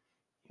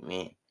 I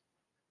mean,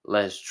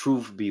 lest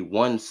truth be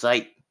one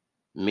sight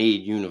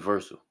made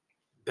universal.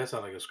 That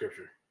sounds like a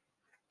scripture.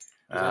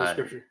 Is that a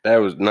scripture?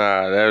 That's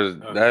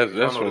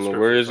from the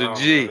words of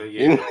G.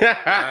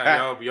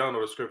 Y'all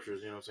know the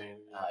scriptures, you know what I'm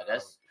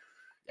saying?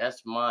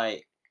 That's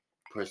my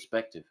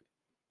perspective.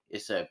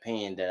 It's an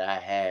opinion that I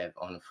have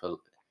on a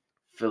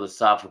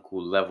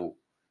philosophical level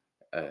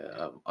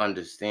of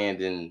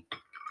understanding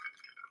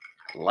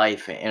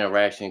life and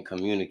interaction,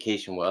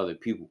 communication with other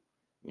people.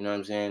 You know what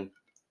I'm saying?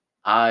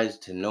 Eyes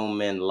to no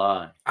men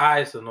lie.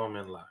 Eyes to no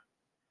men lie.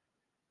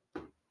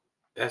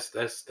 That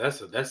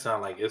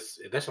sound like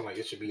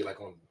it should be like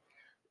on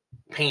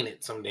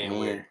painted some damn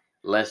way.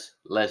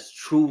 Lest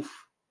truth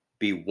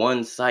be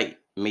one sight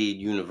made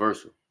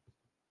universal.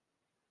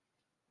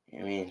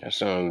 I mean, that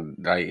sounds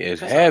like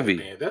it's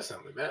heavy. That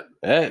sounds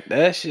like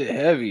that shit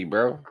heavy,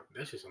 bro.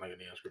 That shit sound like a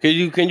damn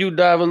scripture. Can you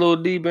dive a little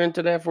deeper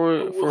into that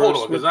for hold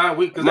on, because that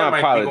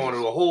might be going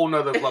to a whole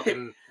nother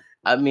fucking.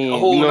 I mean, a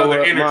whole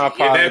nother energy. My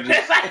apologies.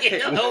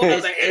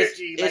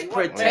 It's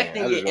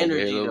protecting your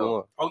energy,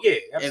 though. Oh yeah,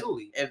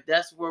 absolutely. If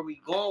that's where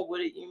we going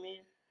with it, you mean?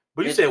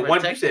 But you said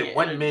one. You said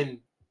one men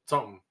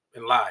something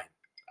and lied.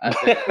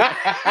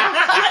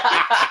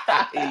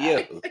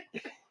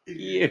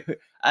 Yeah.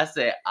 I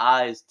said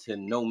eyes to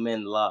no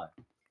men lie.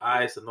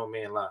 Eyes to no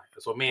man lie.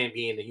 So man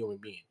being the human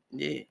being.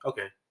 Yeah.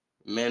 Okay.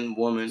 Men,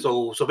 woman.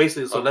 So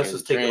basically, let's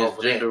just take it off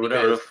of that.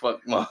 Whatever the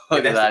fuck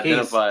that's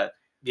identified.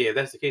 Yeah,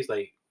 that's the case.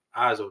 Like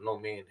eyes of no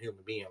man,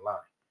 human being lie.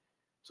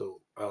 So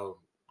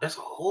that's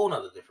a whole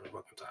nother different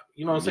fucking topic.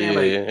 You know what I'm saying?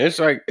 Yeah. It's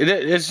like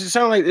it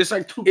sounds like it's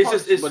like two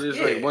parts, but it's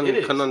like one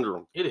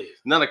conundrum. It is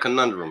not a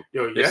conundrum.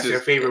 Yo, that's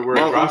your favorite word.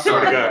 I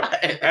swear to God.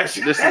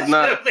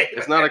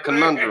 It's not a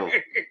conundrum.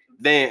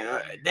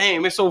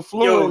 Damn, it's so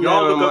fluid. Yo,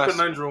 y'all look up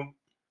conundrum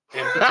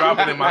and drop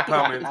it in my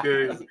comments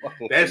because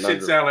that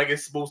shit sound like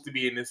it's supposed to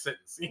be in this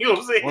sentence. You know what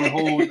I'm saying? One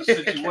whole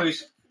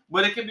situation,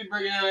 but it can be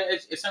breaking down.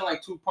 It sounds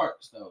like two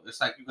parts though. It's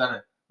like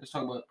let's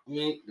talk about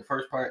the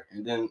first part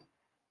and then.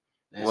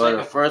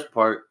 The first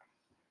part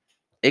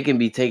it can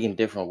be taken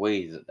different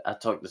ways. I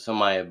talked to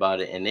somebody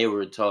about it, and they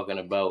were talking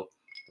about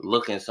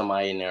looking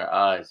somebody in their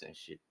eyes and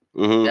shit.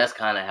 Mm-hmm. That's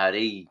kind of how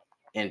they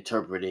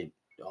interpreted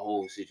the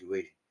whole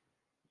situation.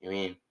 You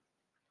mean?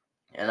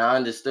 And I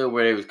understood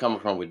where they was coming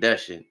from with that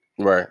shit.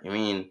 Right. I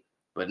mean,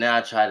 but now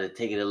I try to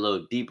take it a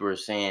little deeper,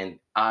 saying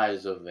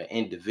eyes of an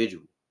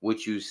individual,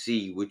 what you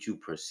see, what you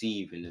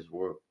perceive in this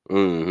world.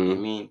 Mm-hmm. You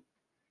mean?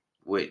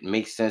 What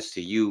makes sense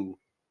to you?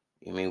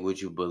 You mean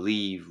what you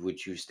believe,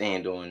 what you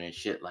stand on, and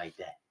shit like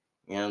that.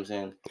 You know what I'm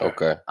saying?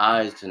 Okay.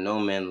 Eyes to no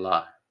man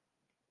lie.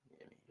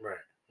 Right.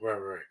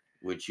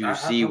 What you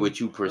see, what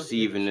you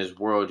perceive in this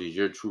world is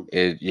your truth.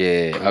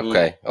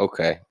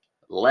 Okay.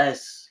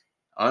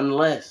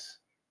 Unless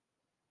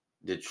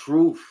the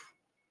truth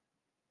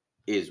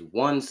is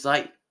one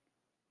sight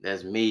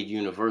that's made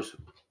universal.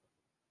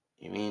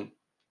 You mean?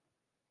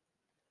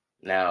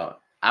 Now,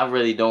 I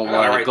really don't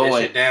want to go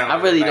in. I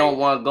really don't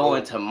want to go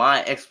into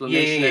my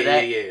explanation of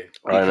that. Yeah.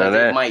 Because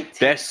it might take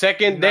that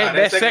second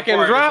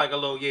drop, like a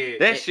little,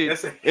 that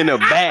shit in a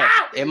bag.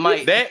 It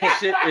might that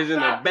shit is in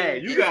a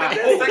bag. You got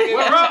that second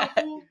drop.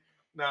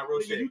 Nah,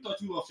 real shit. You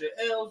thought you lost your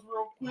L's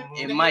real quick.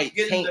 It might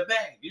get taint in the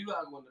bag. You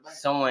gotta go in the bag.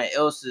 Someone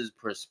else's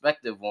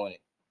perspective on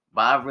it.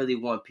 But I really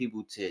want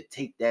people to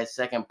take that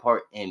second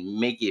part and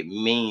make it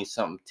mean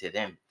something to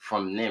them,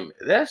 from them.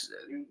 That's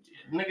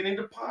nigga need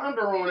to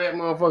ponder on that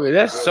motherfucker.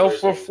 That's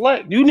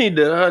self-reflect. You need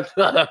to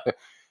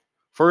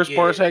first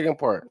part, second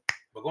part.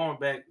 But going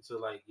back to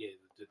like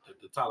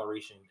the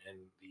toleration and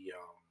the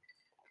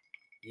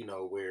you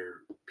know,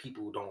 where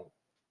people don't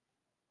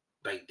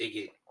like they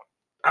get.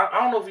 I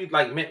don't know if you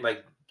like meant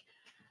like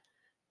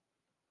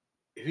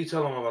if you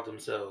tell them about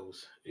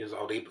themselves is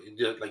all they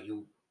like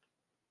you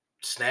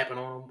snapping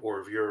on them, or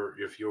if you're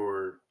what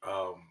word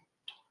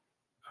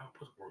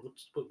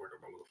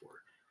am I looking for?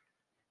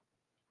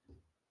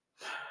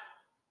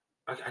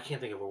 I can't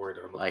think of a word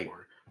that I'm looking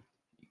for.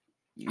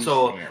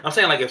 So I'm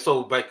saying like if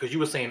so, but because you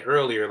were saying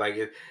earlier, like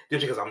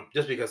just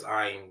because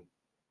I'm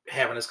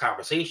having this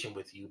conversation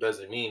with you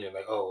doesn't mean that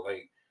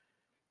like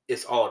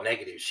it's all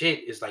negative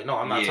shit. It's like no,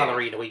 I'm not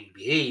tolerating the way you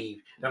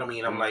behave. That don't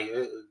mean I'm like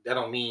that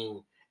don't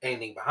mean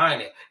anything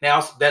behind it.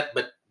 Now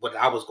but what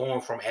I was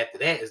going from after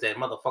that is that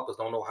motherfuckers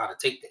don't know how to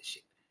take that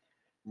shit.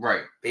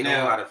 Right. They don't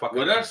know how to fucking.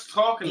 With us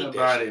talking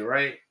about it,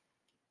 right?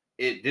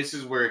 This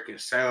is where it can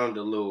sound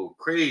a little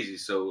crazy.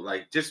 So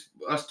like just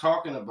us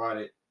talking about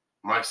it.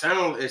 It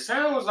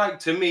sounds like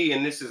to me,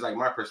 and this is like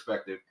my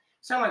perspective,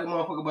 sound like a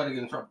motherfucker about to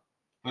get in trouble.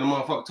 When a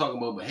motherfucker talking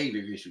about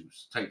behavior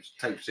issues type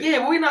shit. Yeah,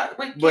 but we not.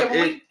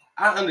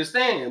 I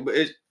understand, but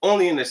it's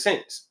only in a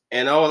sense.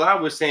 And all I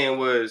was saying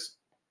was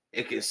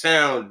it can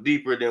sound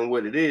deeper than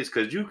what it is,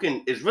 because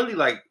it's really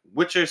like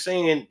what you're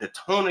saying, the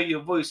tone of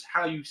your voice,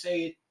 how you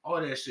say it, all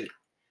that shit.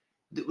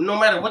 No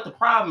matter what the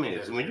problem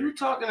is, when you're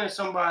talking to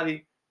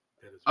somebody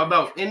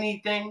about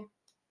anything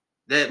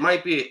that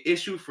might be an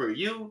issue for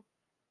you,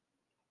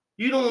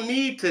 you don't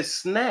need to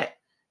snap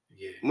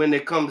when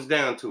it comes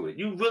down to it.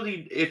 You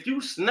really, if you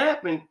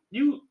snapping,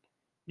 you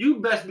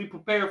best be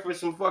prepared for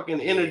some fucking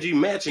energy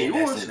matching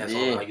yours. That's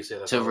all, like you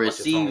said, to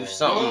receive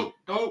something.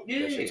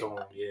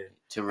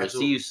 To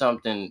receive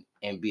something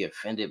and be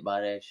offended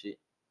by that shit.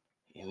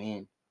 You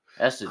mean?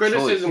 That's a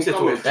criticism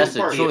choice. That's a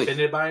choice. Be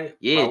offended by it?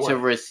 Yeah, to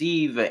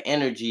receive an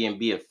energy and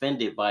be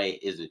offended by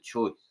it is a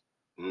choice.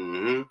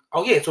 Mm-hmm.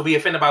 Oh yeah, so be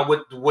offended by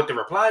what the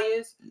reply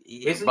is.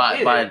 By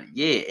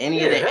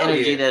any of the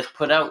energy that's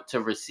put out,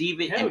 to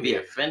receive it and be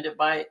offended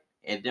by it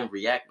and then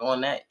react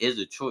on that is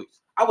a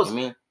choice.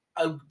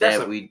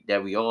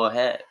 That we all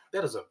had.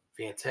 That is a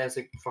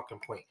fantastic fucking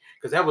point,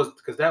 because that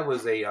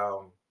was a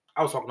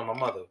I was talking to my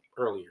mother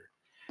earlier,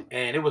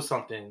 and it was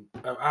something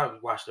I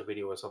watched a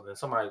video or something.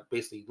 Somebody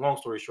basically, long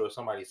story short,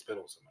 somebody spit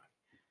on somebody.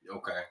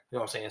 Okay, you know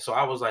what I'm saying. So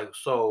I was like,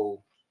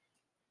 so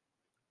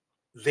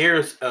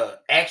there's a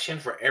action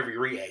for every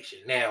reaction.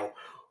 Now,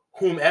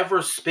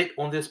 whomever spit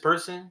on this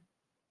person,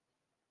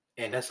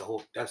 and that's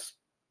just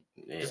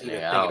even thinking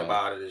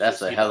about it.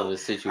 That's a hell of a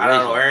situation. I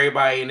don't know.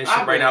 Everybody in this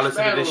shit right now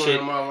listening to this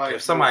shit.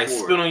 If somebody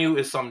spit on you,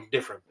 it's something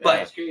different.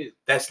 But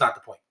that's not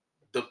the point.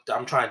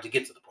 I'm trying to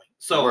get to the point.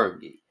 So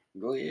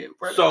go ahead,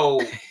 brother.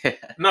 So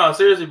no,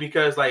 seriously,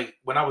 because like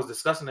when I was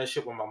discussing that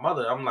shit with my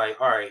mother, I'm like,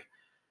 all right,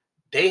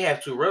 they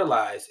have to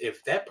realize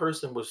if that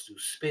person was to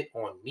spit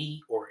on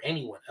me or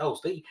anyone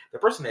else, the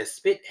person that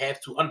spit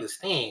have to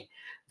understand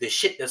the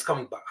shit that's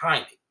coming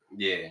behind it.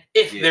 Yeah.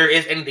 If there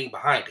is anything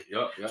behind it.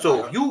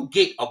 If you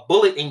get a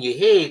bullet in your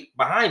head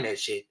behind that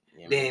shit,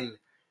 then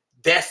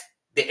that's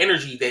the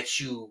energy that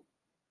you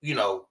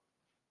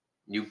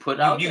put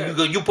out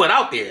there. You put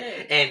out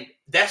there. And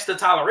that's the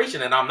toleration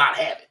that I'm not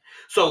having.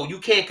 So you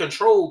can't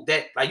control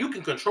that. Like you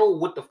can control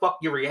what the fuck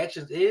your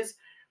reactions is,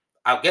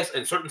 I guess,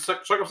 in certain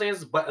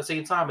circumstances, but at the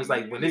same time, it's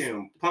like when this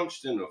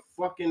punched in the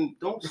fucking,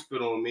 don't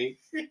spit on me.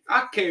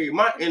 I carry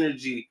my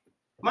energy.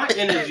 My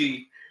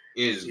energy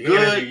is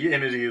good. Your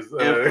energy is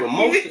and for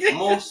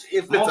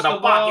most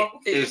of all,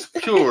 it's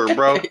pure,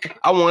 bro.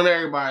 I want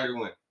everybody to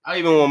win. I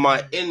even want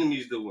my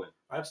enemies to win.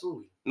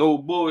 Absolutely. No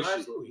bullshit.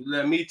 Absolutely. You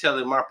let me tell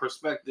it my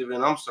perspective,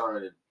 and I'm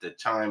sorry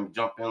to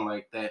jump in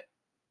like that.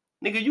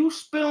 Nigga, you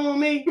spit on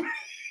me,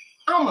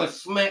 I'ma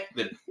smack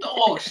the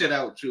dog shit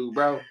out you,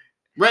 bro.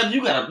 Whether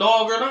you got a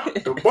dog or not,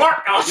 The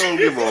bark I out. don't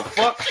give a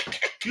fuck.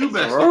 You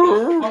best get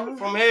the fuck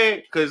from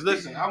here, cause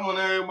listen, I want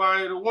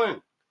everybody to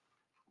win.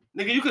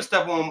 Nigga, you can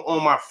step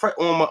on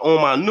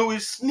my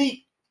newest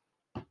sneak,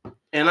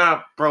 and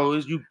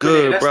you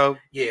good, bro.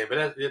 Yeah,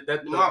 but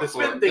the My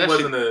spin fault. thing That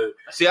wasn't shit-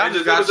 a. See, I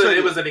just got triggered.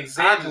 It was an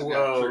example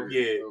of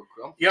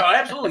yeah,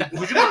 absolutely.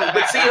 But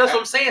see, that's what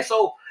I'm saying.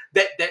 So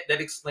that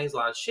explains a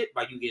lot of shit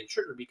by you getting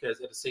triggered because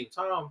at the same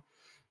time,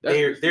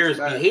 there's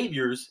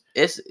behaviors.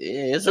 It's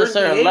a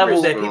certain behaviors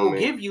level that people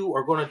give you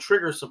are going to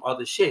trigger some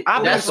other shit.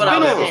 That's what I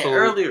was saying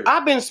earlier.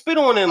 I've been spit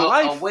on in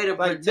life. A way to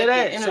like protect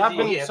that. your So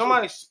energy.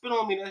 somebody spit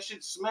on me. That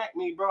shit smacked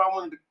me, bro. I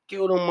wanted to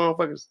kill them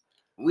motherfuckers.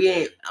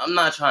 I'm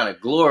not trying to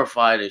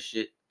glorify this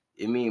shit.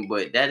 I mean,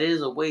 but that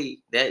is a way.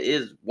 That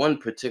is one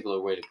particular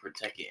way to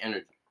protect your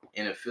energy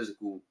in a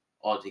physical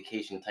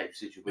altercation type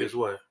situation. Is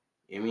what?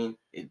 I mean,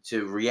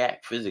 to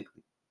react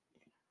physically.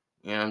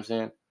 You know what I'm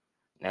saying?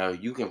 Now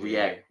you can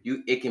react.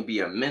 It can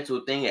be a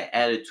mental thing, an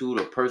attitude,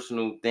 a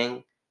personal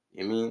thing.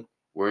 You know what I mean,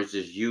 where it's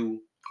just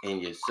you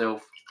and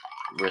yourself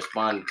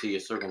responding to your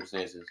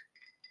circumstances,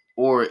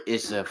 or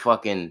it's a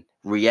fucking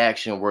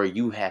reaction where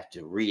you have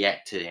to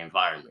react to the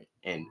environment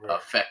and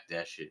affect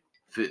that shit.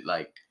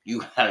 Like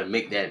you gotta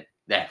make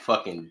that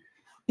fucking.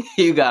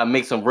 You gotta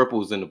make some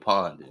ripples in the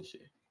pond and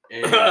shit.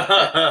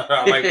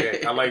 I like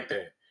that.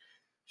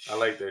 I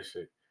like that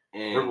shit.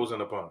 Ripples in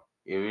the pond.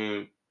 You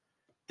mean?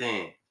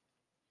 Damn.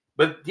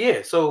 But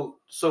yeah, so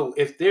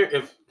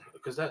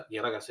because that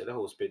like I said, that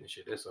whole spitting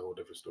shit, that's a whole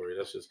different story.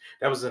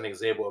 That was an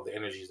example of the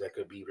energies that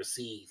could be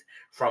received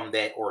from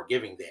that or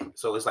giving that.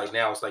 So it's like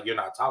now you're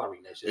not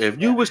tolerating that shit.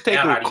 If you was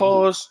taking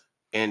calls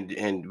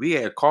and we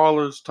had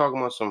callers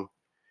talking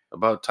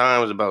about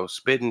times about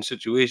spitting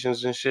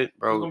situations and shit,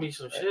 bro. There's gonna be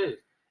some shit.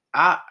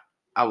 I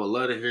would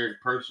love to hear the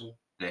person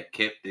that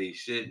kept their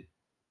shit.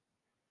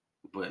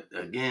 But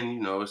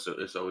again,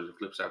 it's always a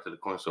flip side to the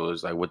coin. So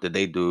it's like, what did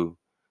they do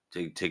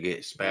to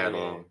get spat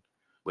on?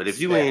 But if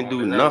you ain't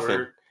do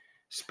nothing,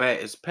 spat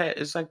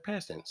it's like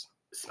past tense.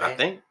 Spat? I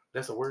think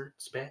that's a word.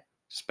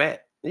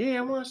 Spat. Yeah,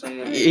 I want to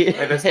say that.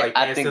 Yeah. And that's like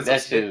I think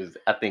that shit is.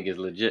 I think it's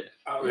legit.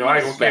 I ain't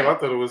gonna say. I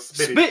thought it was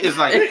spitting. Spit is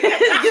like spit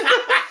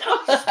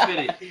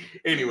it.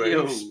 Anyway,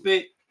 you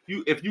spit.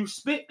 If you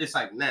spit, it's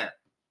like nah.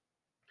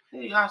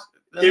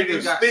 If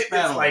you spit,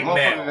 it's like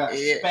now.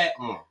 Spat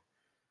on.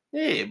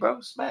 Yeah,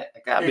 bro, spat.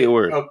 It gotta be a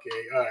word. Okay,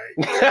 all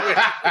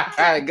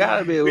right. It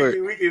gotta be a word.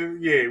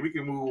 We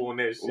can move on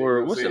that shit.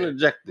 Or what's an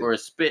adjective? Or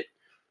spit.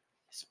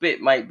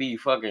 Spit might be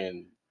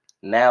fucking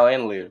now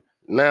and later.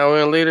 Now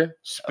and later,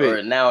 spit.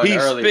 Or now and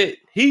earlier.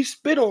 He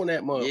spit on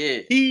that mother. Yeah.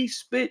 He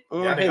spit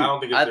on him. I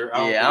don't think it's there.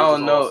 I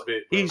don't know.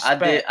 Spit, he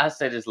spat. I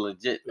said it's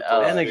legit.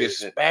 That nigga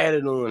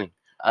spatted on him.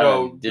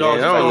 Don't be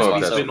spitting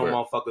on spit.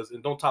 motherfuckers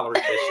and don't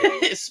tolerate that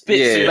shit.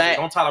 Spit, spat.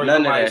 Don't tolerate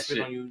nobody spit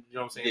on you. You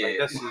know what I'm saying? Yeah. Like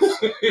that's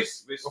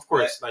just, of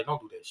course. Like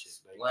don't do that shit.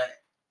 Like,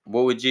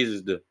 what would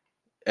Jesus do?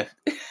 Man,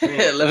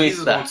 Let me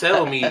Jesus stop. gonna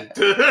tell me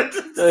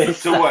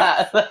to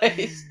what? Let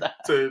me stop.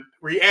 To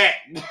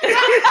react.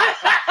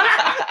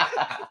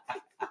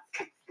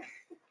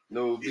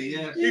 No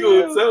BS. You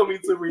gonna tell me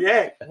to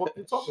react? What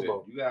you talking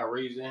about? You gotta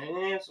raise your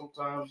hand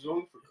sometimes,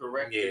 Zoe, for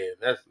correct. Yeah,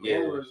 that's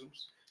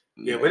mannerisms.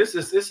 Yeah, but this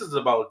is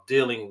about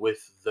dealing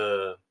with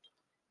the,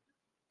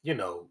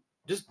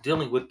 just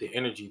dealing with the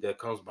energy that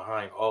comes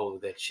behind all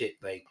of that shit.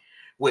 Like,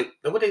 what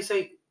they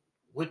say,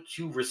 what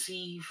you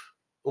receive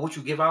or what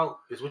you give out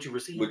is what you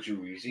receive. What you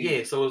receive.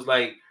 Yeah, so it's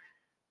like,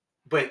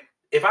 but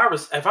if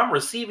I'm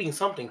receiving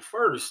something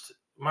first,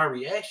 my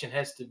reaction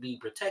has to be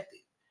protected.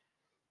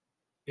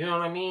 You know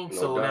what I mean? No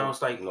so doubt. now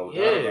it's like, No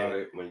doubt about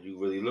it when you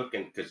really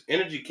looking, because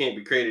energy can't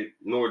be created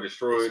nor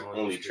destroyed,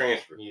 only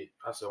transferred. Yeah,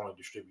 I said only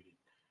distributed.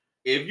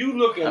 If you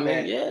looking I mean,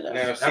 at yeah,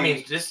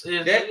 this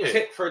is that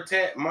tit for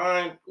tat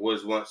mind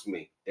was once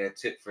me. That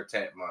tit for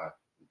tat mind.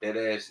 That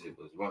ass it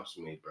was once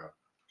me,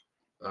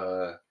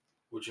 bro.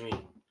 What you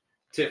mean?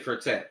 Tit for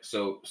tat.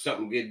 So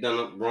something get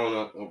done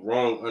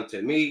wrong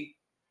unto me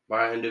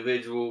by an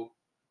individual,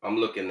 I'm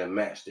looking to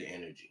match the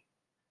energy.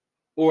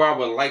 Or I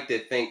would like to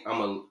think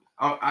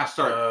I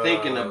start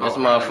thinking about this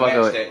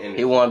motherfucker.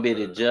 He want to be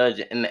the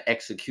judge and the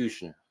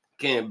executioner.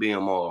 Can't be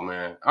them all,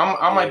 man.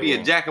 I might be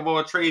a jack of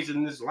all trades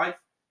in this life,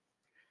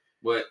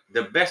 but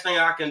the best thing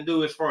I can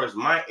do as far as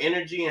my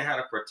energy and how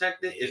to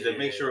protect it is to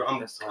make sure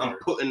I'm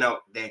putting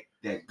out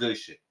that good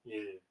shit.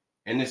 Yeah.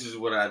 And this is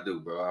what I do,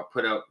 bro. I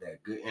put out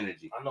that good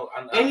energy. I know.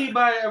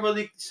 Anybody that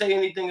really say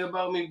anything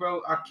about me,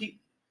 bro,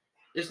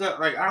 it's not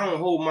like I don't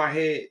hold my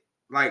head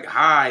like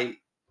high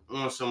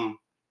on some.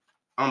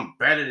 I'm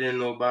better than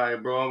nobody,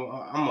 bro.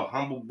 I'm a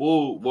humble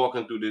bull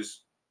walking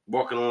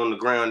on the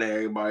ground that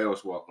everybody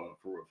else walk on,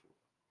 for real.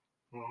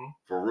 Mm-hmm.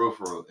 For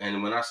real.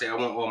 And when I say I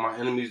want all my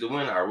enemies to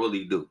win, I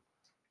really do.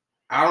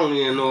 I don't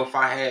even know if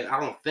I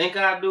don't think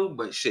I do,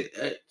 but shit,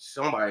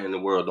 somebody in the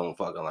world don't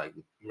fucking like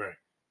me. Right.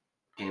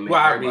 Well,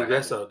 I mean,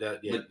 that's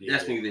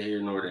neither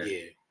here nor there.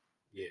 Yeah.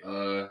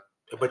 Yeah.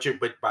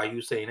 But by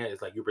you saying that,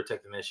 it's like you're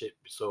protecting that shit.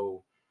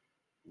 So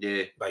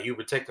yeah, by you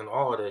protecting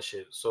all of that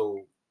shit,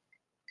 so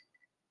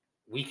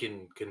we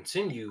can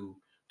continue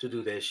to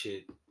do that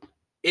shit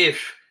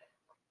if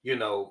you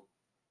know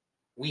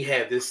we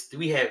have this.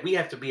 We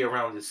have to be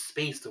around this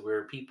space to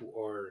where people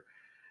are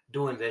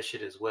doing that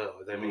shit as well.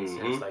 If that makes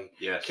sense. Like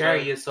yes,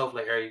 carry sir. yourself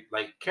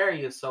like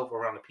carry yourself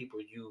around the people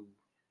you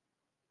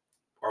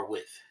are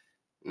with.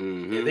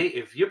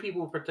 If your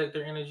people protect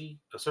their energy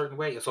a certain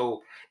way,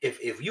 so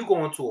if you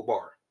go into a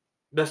bar,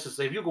 let's just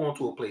say if you go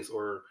into a place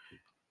or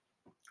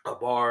a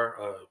bar,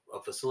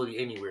 a facility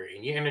anywhere,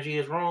 and your energy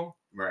is wrong,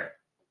 right?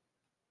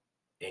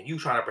 And you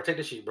trying to protect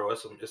the shit, bro.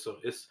 It's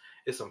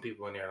some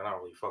people in there that I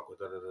don't really fuck with.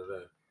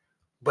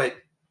 But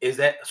is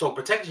that so?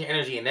 Protecting your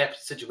energy in that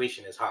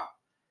situation is how?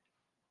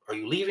 Are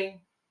you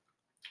leaving?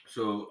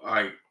 So,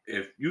 like,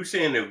 if you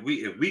saying if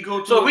we go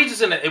to So if we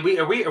just in a, if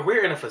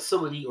we're in a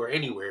facility or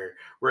anywhere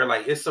where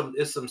like it's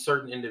some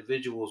certain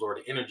individuals or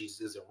the energies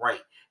isn't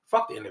right,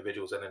 fuck the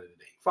individuals at the end of the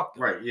day. Fuck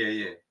them. right,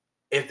 yeah.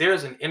 If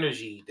there's an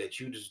energy that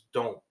you just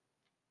don't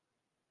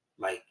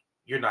like,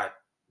 you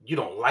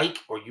don't like,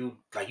 or you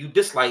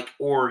dislike,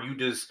 or you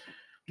just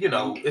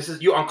this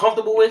is you're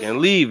uncomfortable with, And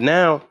leave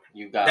now.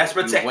 That's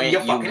protecting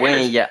your fucking you weighing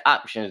energy. your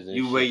options. And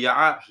You shit. weigh your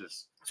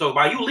options. So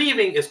by you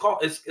leaving, it's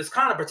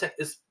kind of protect.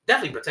 It's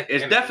definitely protecting.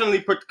 It's energy.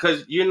 definitely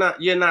because you're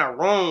not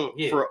wrong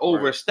for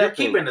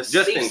overstepping. You're keeping a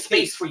just safe in space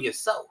case for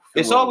yourself.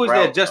 It's always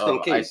that just in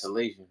case.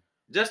 Isolation.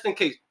 Just in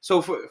case.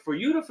 So for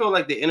you to feel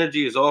like the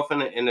energy is off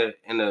in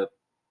an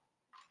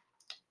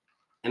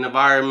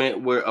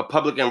environment where a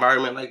public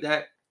environment like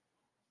that,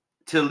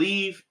 to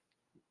leave,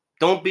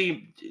 don't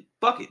be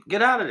fuck it.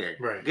 Get out of there.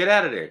 Right. Get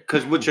out of there.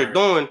 Because what you're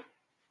doing,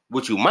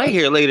 what you might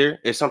hear later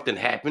is something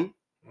happened.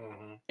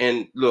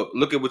 And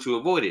look at what you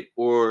avoided,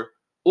 or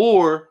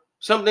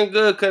something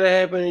good could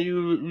have happened. And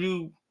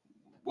you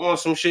on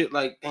some shit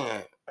like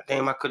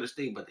damn, I could have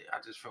stayed, but I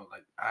just felt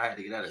like I had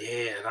to get out of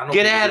there. Yeah, I know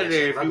get out of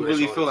there if you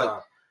really feel like.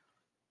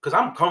 Because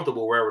I'm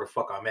comfortable wherever the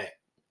fuck I'm at.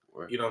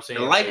 You know what I'm saying?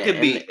 The life could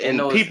be in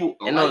those, people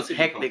in those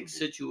hectic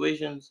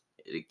situations.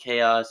 The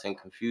chaos and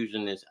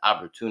confusion is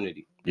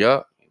opportunity.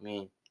 Yeah, I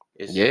mean,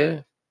 it's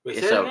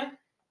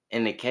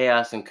in the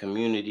chaos and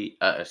community.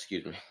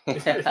 Excuse me.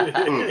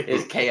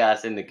 It's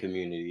chaos in the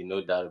community,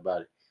 no doubt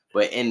about it.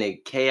 But in the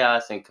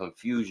chaos and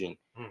confusion,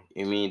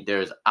 I mean,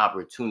 there's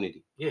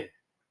opportunity. Yeah.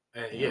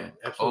 Yeah,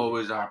 absolutely.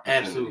 Always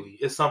opportunity. Absolutely.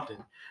 It's something.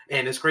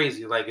 And it's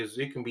crazy. Like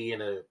it can be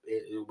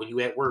when you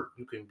at work,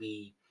 you can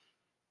be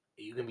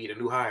the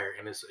new hire,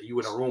 and it's you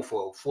in a room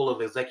full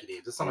of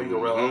executives. It's something you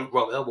can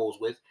rub elbows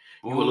with.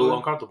 You a little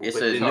uncomfortable. It's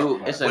a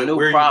new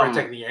where problem you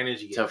protecting your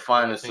energy to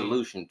find a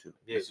solution to.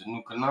 Yeah. It's a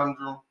new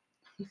conundrum.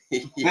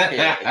 It's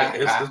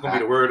gonna be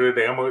the word of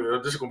the day.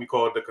 This is gonna be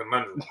called the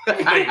conundrum.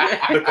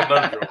 The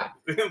conundrum.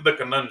 The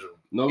conundrum.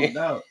 No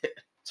doubt.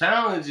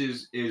 Challenge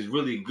is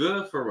really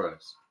good for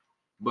us,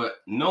 but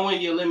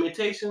knowing your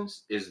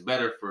limitations is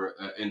better for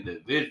an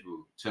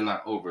individual to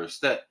not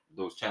overstep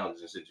those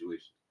challenging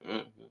situations.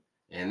 Mm-hmm.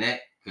 And that,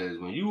 because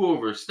when you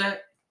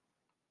overstep,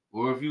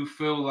 or if you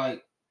feel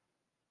like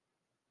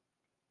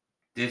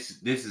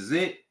this is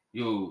it,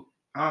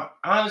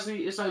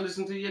 honestly, it's like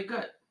listening to your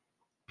gut.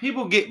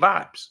 People get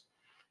vibes.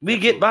 We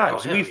get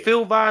vibes. We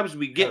feel vibes.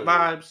 We get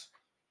vibes.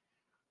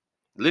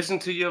 Listen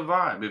to your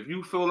vibe. If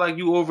you feel like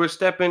you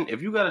overstepping,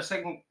 if you got a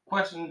second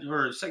question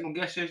or second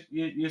guess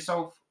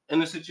yourself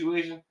in a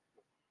situation,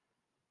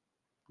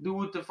 do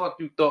what the fuck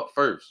you thought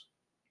first.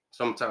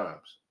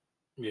 Sometimes.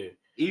 Yeah.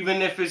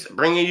 Even if it's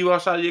bringing you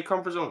outside of your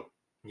comfort zone.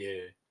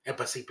 Yeah. And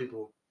but see,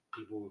 people.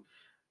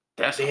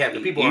 That's they have the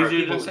people are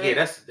people. Yeah,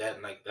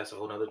 that's a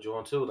whole nother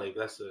joint too. Like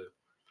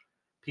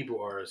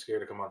people are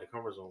scared to come out their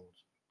comfort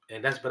zones,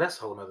 and that's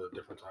a whole nother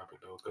different topic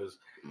though. Because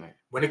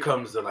when it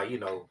comes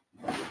to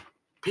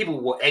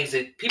people will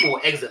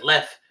exit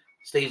left,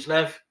 stage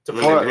left to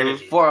protect their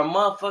energy. For a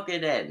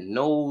motherfucker that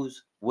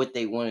knows what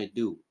they want to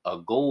do, a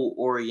goal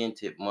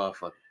oriented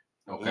motherfucker.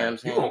 Okay. You know what I'm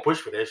saying? You gonna push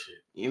for that shit.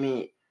 You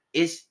mean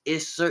it's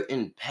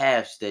certain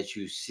paths that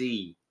you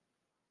see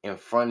in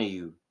front of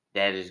you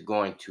that is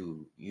going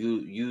to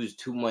use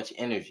too much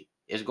energy.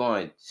 It's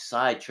going to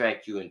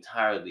sidetrack you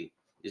entirely.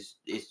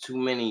 It's too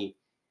many.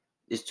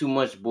 It's too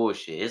much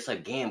bullshit. It's a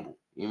gamble.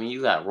 You mean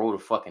you got to roll the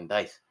fucking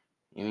dice.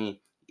 You mean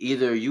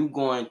either you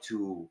going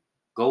to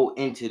go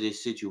into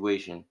this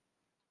situation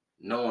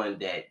knowing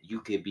that you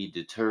could be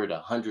deterred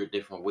 100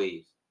 different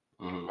ways,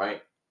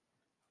 right?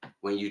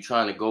 When you're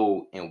trying to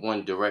go in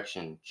one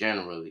direction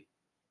generally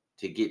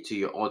to get to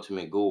your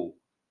ultimate goal,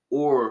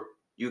 or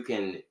you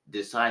can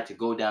decide to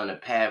go down a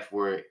path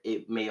where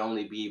it may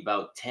only be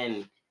about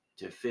 10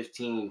 to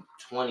 15,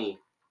 20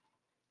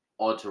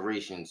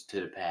 alterations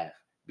to the path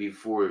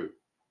before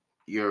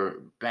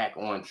you're back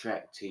on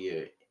track to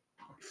your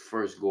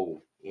first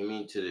goal. You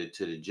mean to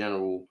the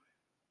general,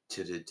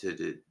 to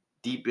the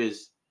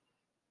deepest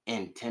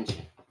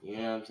intention. You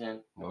know what I'm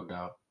saying? No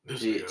doubt. To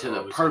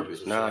the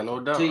purpose. Nah, no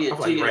doubt. I feel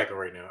like you're rapping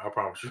right now. I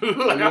promise you.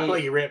 I feel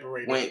like you're rapping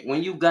right now.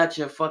 When you got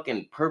your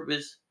fucking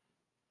purpose,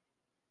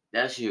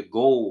 that's your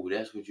goal.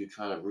 That's what you're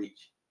trying to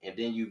reach. and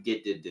then you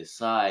get to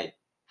decide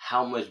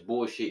how much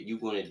bullshit you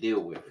gonna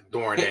deal with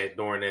during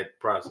that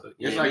process.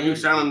 It's Yeah, like you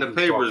signing the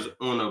papers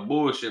talking. on a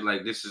bullshit.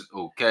 Like this is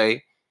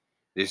okay.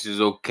 This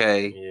is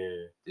okay.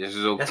 Yeah. This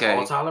is okay.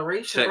 That's all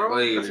toleration, Check bro.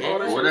 later. That's all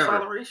that shit is Whatever.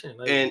 toleration.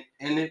 Like, And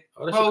it,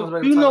 all that shit comes bro,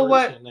 back to you know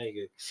what? toleration,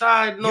 nigga.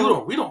 Side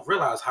note, We don't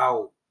realize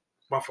how.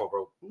 My fault,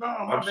 bro. no,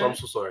 I'm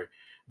so sorry,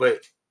 but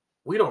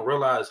we don't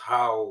realize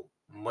how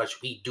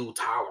much we do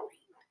tolerate.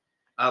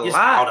 It's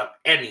out of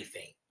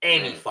anything,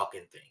 any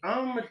fucking thing. You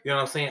know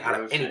what I'm saying?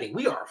 Out of anything,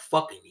 we are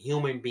fucking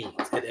human beings.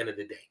 At the end of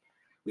the day,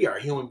 we are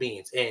human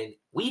beings, and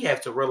we have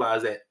to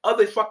realize that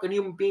other fucking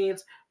human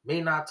beings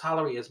may not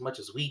tolerate as much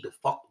as we the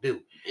fuck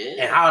do,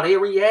 and how they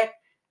react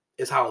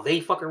is how they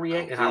fucking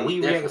react, and how we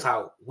react is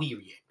how we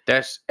react.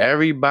 That's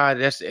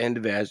everybody. That's the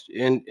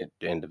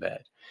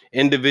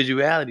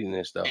individuality in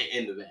this stuff.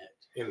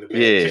 in the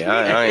bag. Yeah,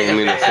 I ain't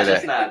mean to say that.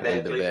 That's not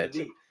In bad. the bed.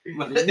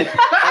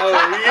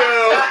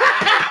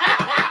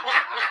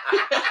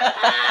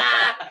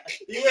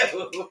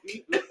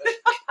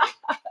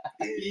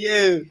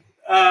 Yeah.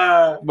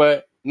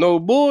 But no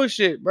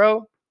bullshit,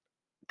 bro.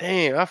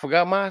 Damn, I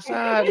forgot my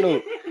side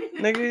note.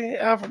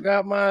 Nigga, I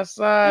forgot my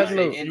side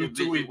note. You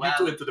too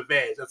into the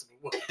badge. That's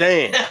what it was.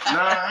 Damn. Nah,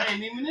 I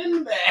ain't even in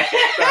the bag.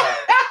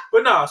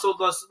 But no,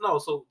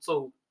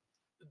 so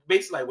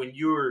basically, like when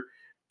your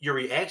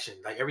reaction,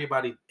 like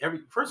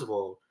first of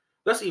all,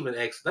 let's even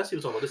talk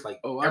about this. Like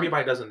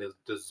everybody doesn't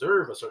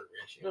deserve a certain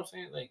reaction. You know what I'm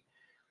saying? Like,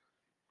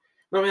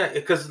 no, I mean,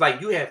 because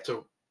like you have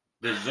to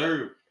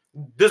deserve.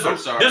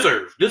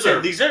 Deserve.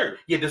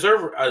 Yeah,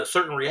 deserve a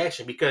certain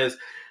reaction because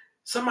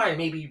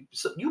somebody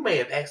you may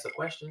have asked a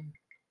question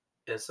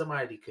and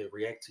somebody could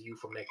react to you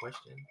from that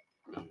question.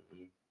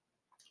 Mm-hmm.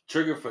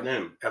 Trigger for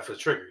them. That's a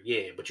trigger,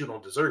 yeah, but you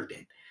don't deserve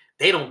that.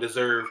 They don't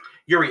deserve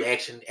your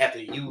reaction after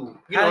you.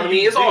 You know what I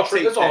mean? It's all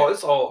like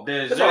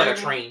a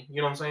train. You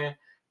know what I'm saying?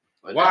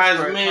 But wise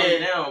man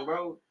down,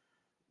 bro.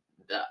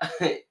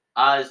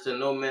 Eyes to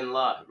no men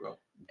lie, bro.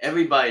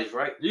 Everybody's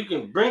right. You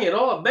can bring it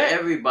all back.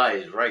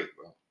 Everybody's right,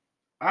 bro.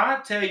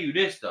 I'll tell you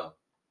this though.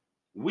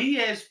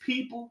 We as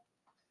people,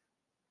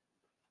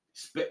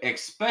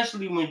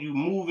 especially when you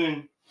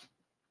moving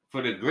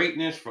for the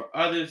greatness for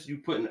others, you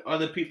putting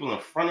other people in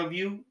front of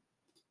you,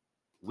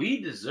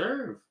 we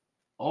deserve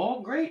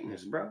all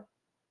greatness, bro.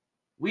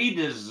 We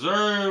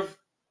deserve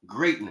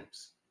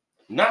greatness,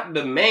 not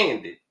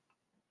demanded.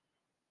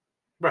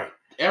 Right.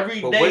 Every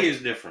day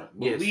is different,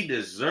 but we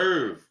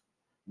deserve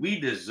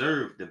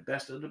the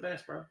best of the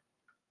best, bro.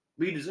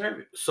 We deserve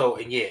it.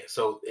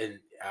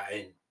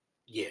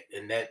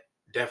 And that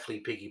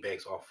definitely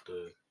piggybacks off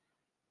the,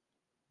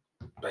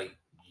 like,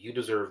 you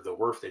deserve the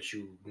worth that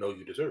you know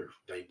you deserve,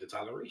 like the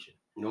toleration.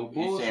 No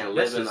bullshit. You saying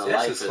living a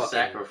life of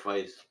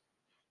sacrifice,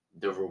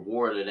 the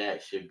reward of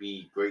that should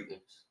be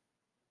greatness.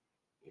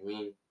 You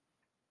mean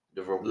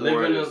the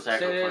reward of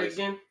sacrifice?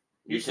 Again?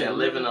 You saying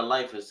living a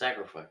life of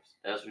sacrifice.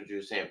 That's what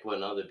you're saying,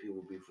 putting other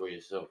people before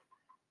yourself.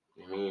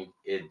 You mean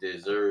it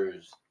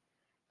deserves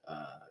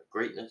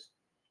greatness?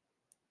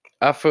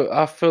 I feel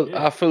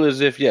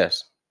as if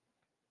yes.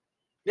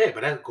 Yeah,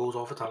 but that goes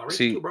off of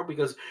toleration too, bro,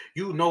 because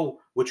you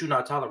know what you're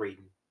not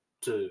tolerating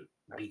to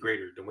be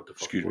greater than what the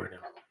fuck you are now.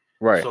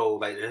 Right. So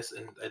like that's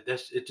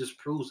it just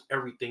proves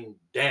everything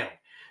down,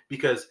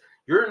 because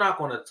you're not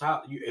going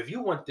to if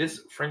you want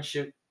this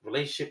friendship,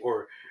 relationship,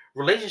 or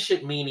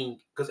relationship, meaning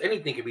because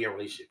anything can be a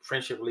relationship,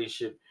 friendship,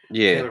 relationship,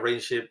 family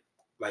relationship,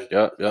 like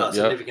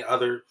significant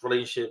other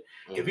relationship.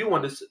 Mm-hmm. If you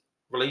want this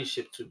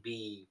relationship to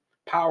be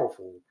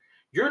powerful,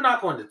 you're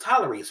not going to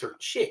tolerate certain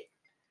shit.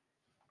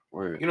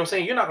 Word. You know what I'm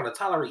saying? You're not going to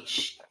tolerate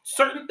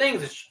certain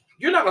things.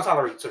 You're not going to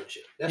tolerate certain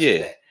shit. That's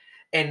just that.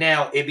 And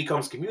now it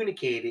becomes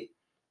communicated.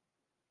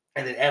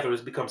 And then after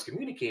it becomes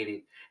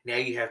communicated, now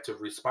you have to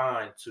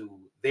respond to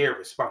their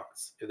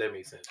response, if that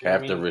makes sense. You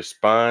have to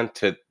respond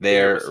to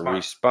their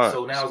response.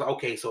 So now it's like,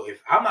 okay, so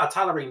if I'm not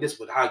tolerating this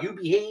with how you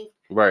behave,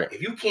 right?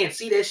 If you can't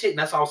see that shit, and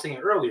that's what I was saying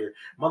earlier,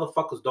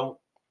 motherfuckers don't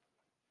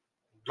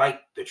like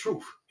the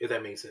truth, if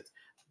that makes sense.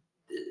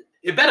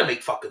 It better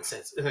make fucking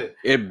sense. It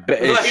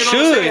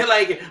should.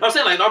 I'm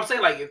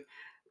saying like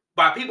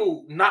by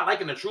people not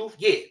liking the truth,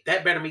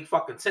 that better make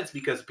fucking sense,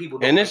 because people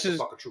don't like the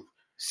fucking truth.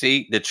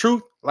 See, the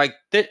truth, like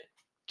that.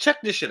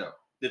 Check this shit out.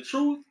 The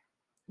truth,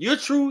 your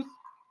truth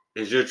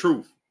is your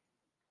truth.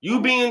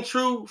 You being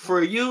true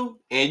for you,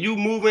 and you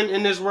moving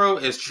in this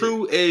world as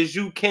true as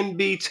you can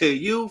be to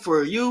you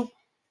for you.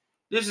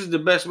 This is the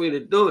best way to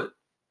do it.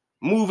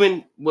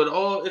 Moving with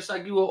all, it's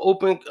like you are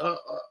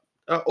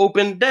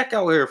open deck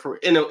out here for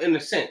in a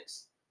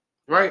sense,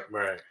 right?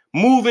 Right.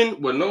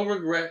 Moving with no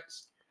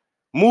regrets.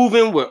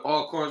 Moving with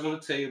all cards on the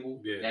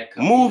table. Yeah.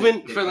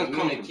 Moving, feeling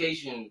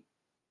communication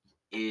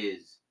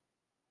is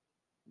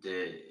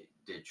the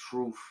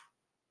truth.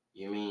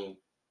 You mean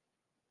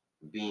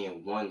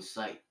being one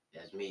sight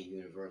that's made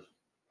universal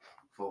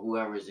for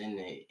whoever's in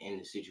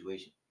the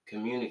situation.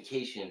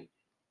 Communication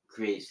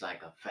creates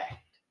like a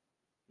fact.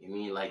 You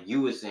mean like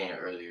you were saying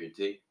earlier,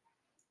 T?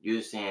 You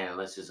were saying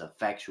unless it's a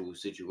factual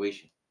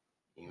situation.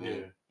 You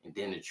mean, and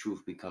then the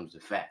truth becomes the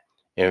fact.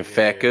 In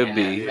fact, could And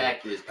be that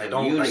fact is like,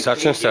 don't, like,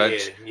 such and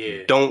such.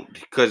 Yeah. Don't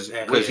because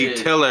Which he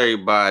is- tell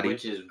everybody.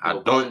 which is I the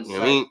don't.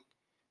 one I mean,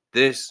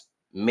 this.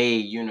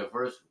 made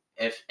universal.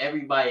 If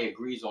everybody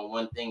agrees on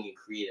one thing and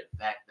create a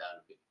fact out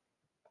of it,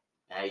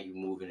 now you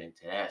moving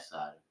into that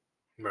side.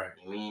 Right.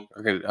 You mean?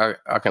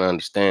 I can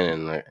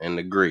understand and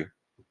agree.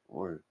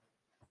 Word.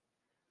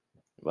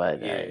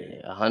 But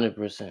Yeah.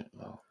 100%.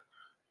 No.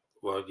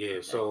 Well,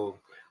 yeah. So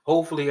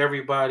hopefully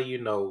everybody, you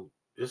know,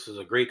 this is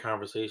a great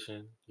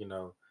conversation, you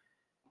know,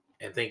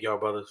 and thank y'all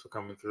brothers for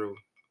coming through.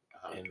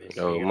 And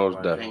Oh, being most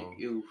on my definitely. Thank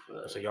you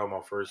for So y'all my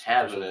first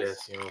having official us.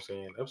 guest, you know what I'm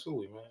saying?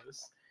 Absolutely, man.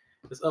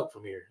 It's up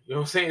from here. You know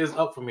what I'm saying? It's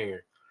up from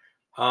here.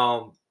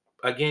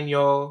 Again,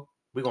 y'all,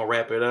 we're gonna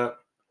wrap it up.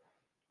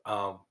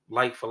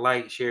 Like for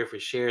like, share for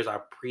shares. I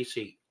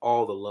appreciate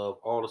all the love,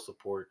 all the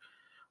support,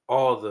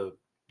 all the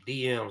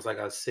DMs. Like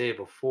I said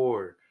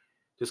before,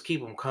 just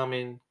keep them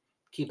coming.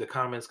 Keep the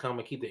comments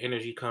coming. Keep the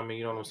energy coming.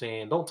 You know what I'm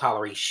saying? Don't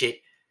tolerate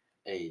shit.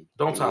 Hey,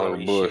 Don't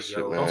tolerate bullshit, shit,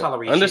 yo. man. Don't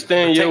tolerate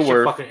Understand shit. your Protect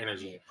your worth. fucking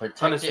energy. yeah,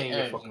 protect Understand your your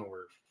energy. fucking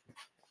worth.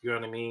 You know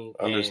what I mean?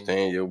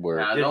 Understand your worth.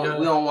 Now,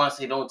 we don't want to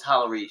say don't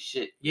tolerate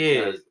shit.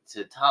 Yeah. Because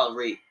to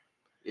tolerate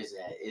is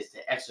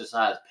to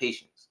exercise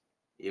patience.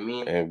 You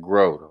mean? And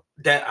grow.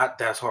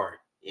 That's hard.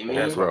 You mean?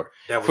 That's hard.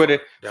 That was For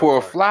hard. the for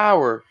a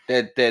flower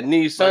that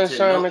needs But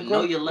sunshine to and grow.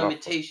 know your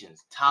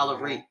limitations.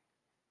 Tolerate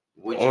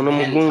what On you them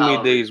can gloomy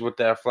tolerate days, what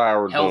that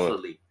flower doing?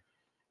 healthily.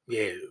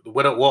 Yeah.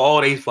 What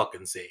all they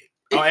fucking said.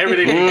 Oh,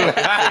 everything they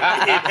fucking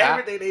said.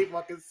 Everything they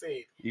fucking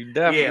said. You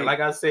definitely. Yeah, like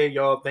I said,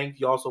 y'all, thank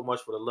y'all so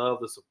much for the love,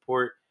 the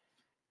support,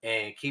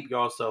 and keep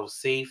yourselves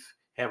safe.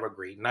 Have a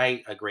great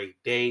night, a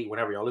great day,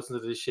 whenever y'all listen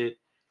to this shit.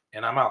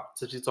 And I'm out.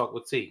 Tipsy Talk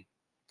with T.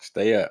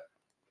 Stay up.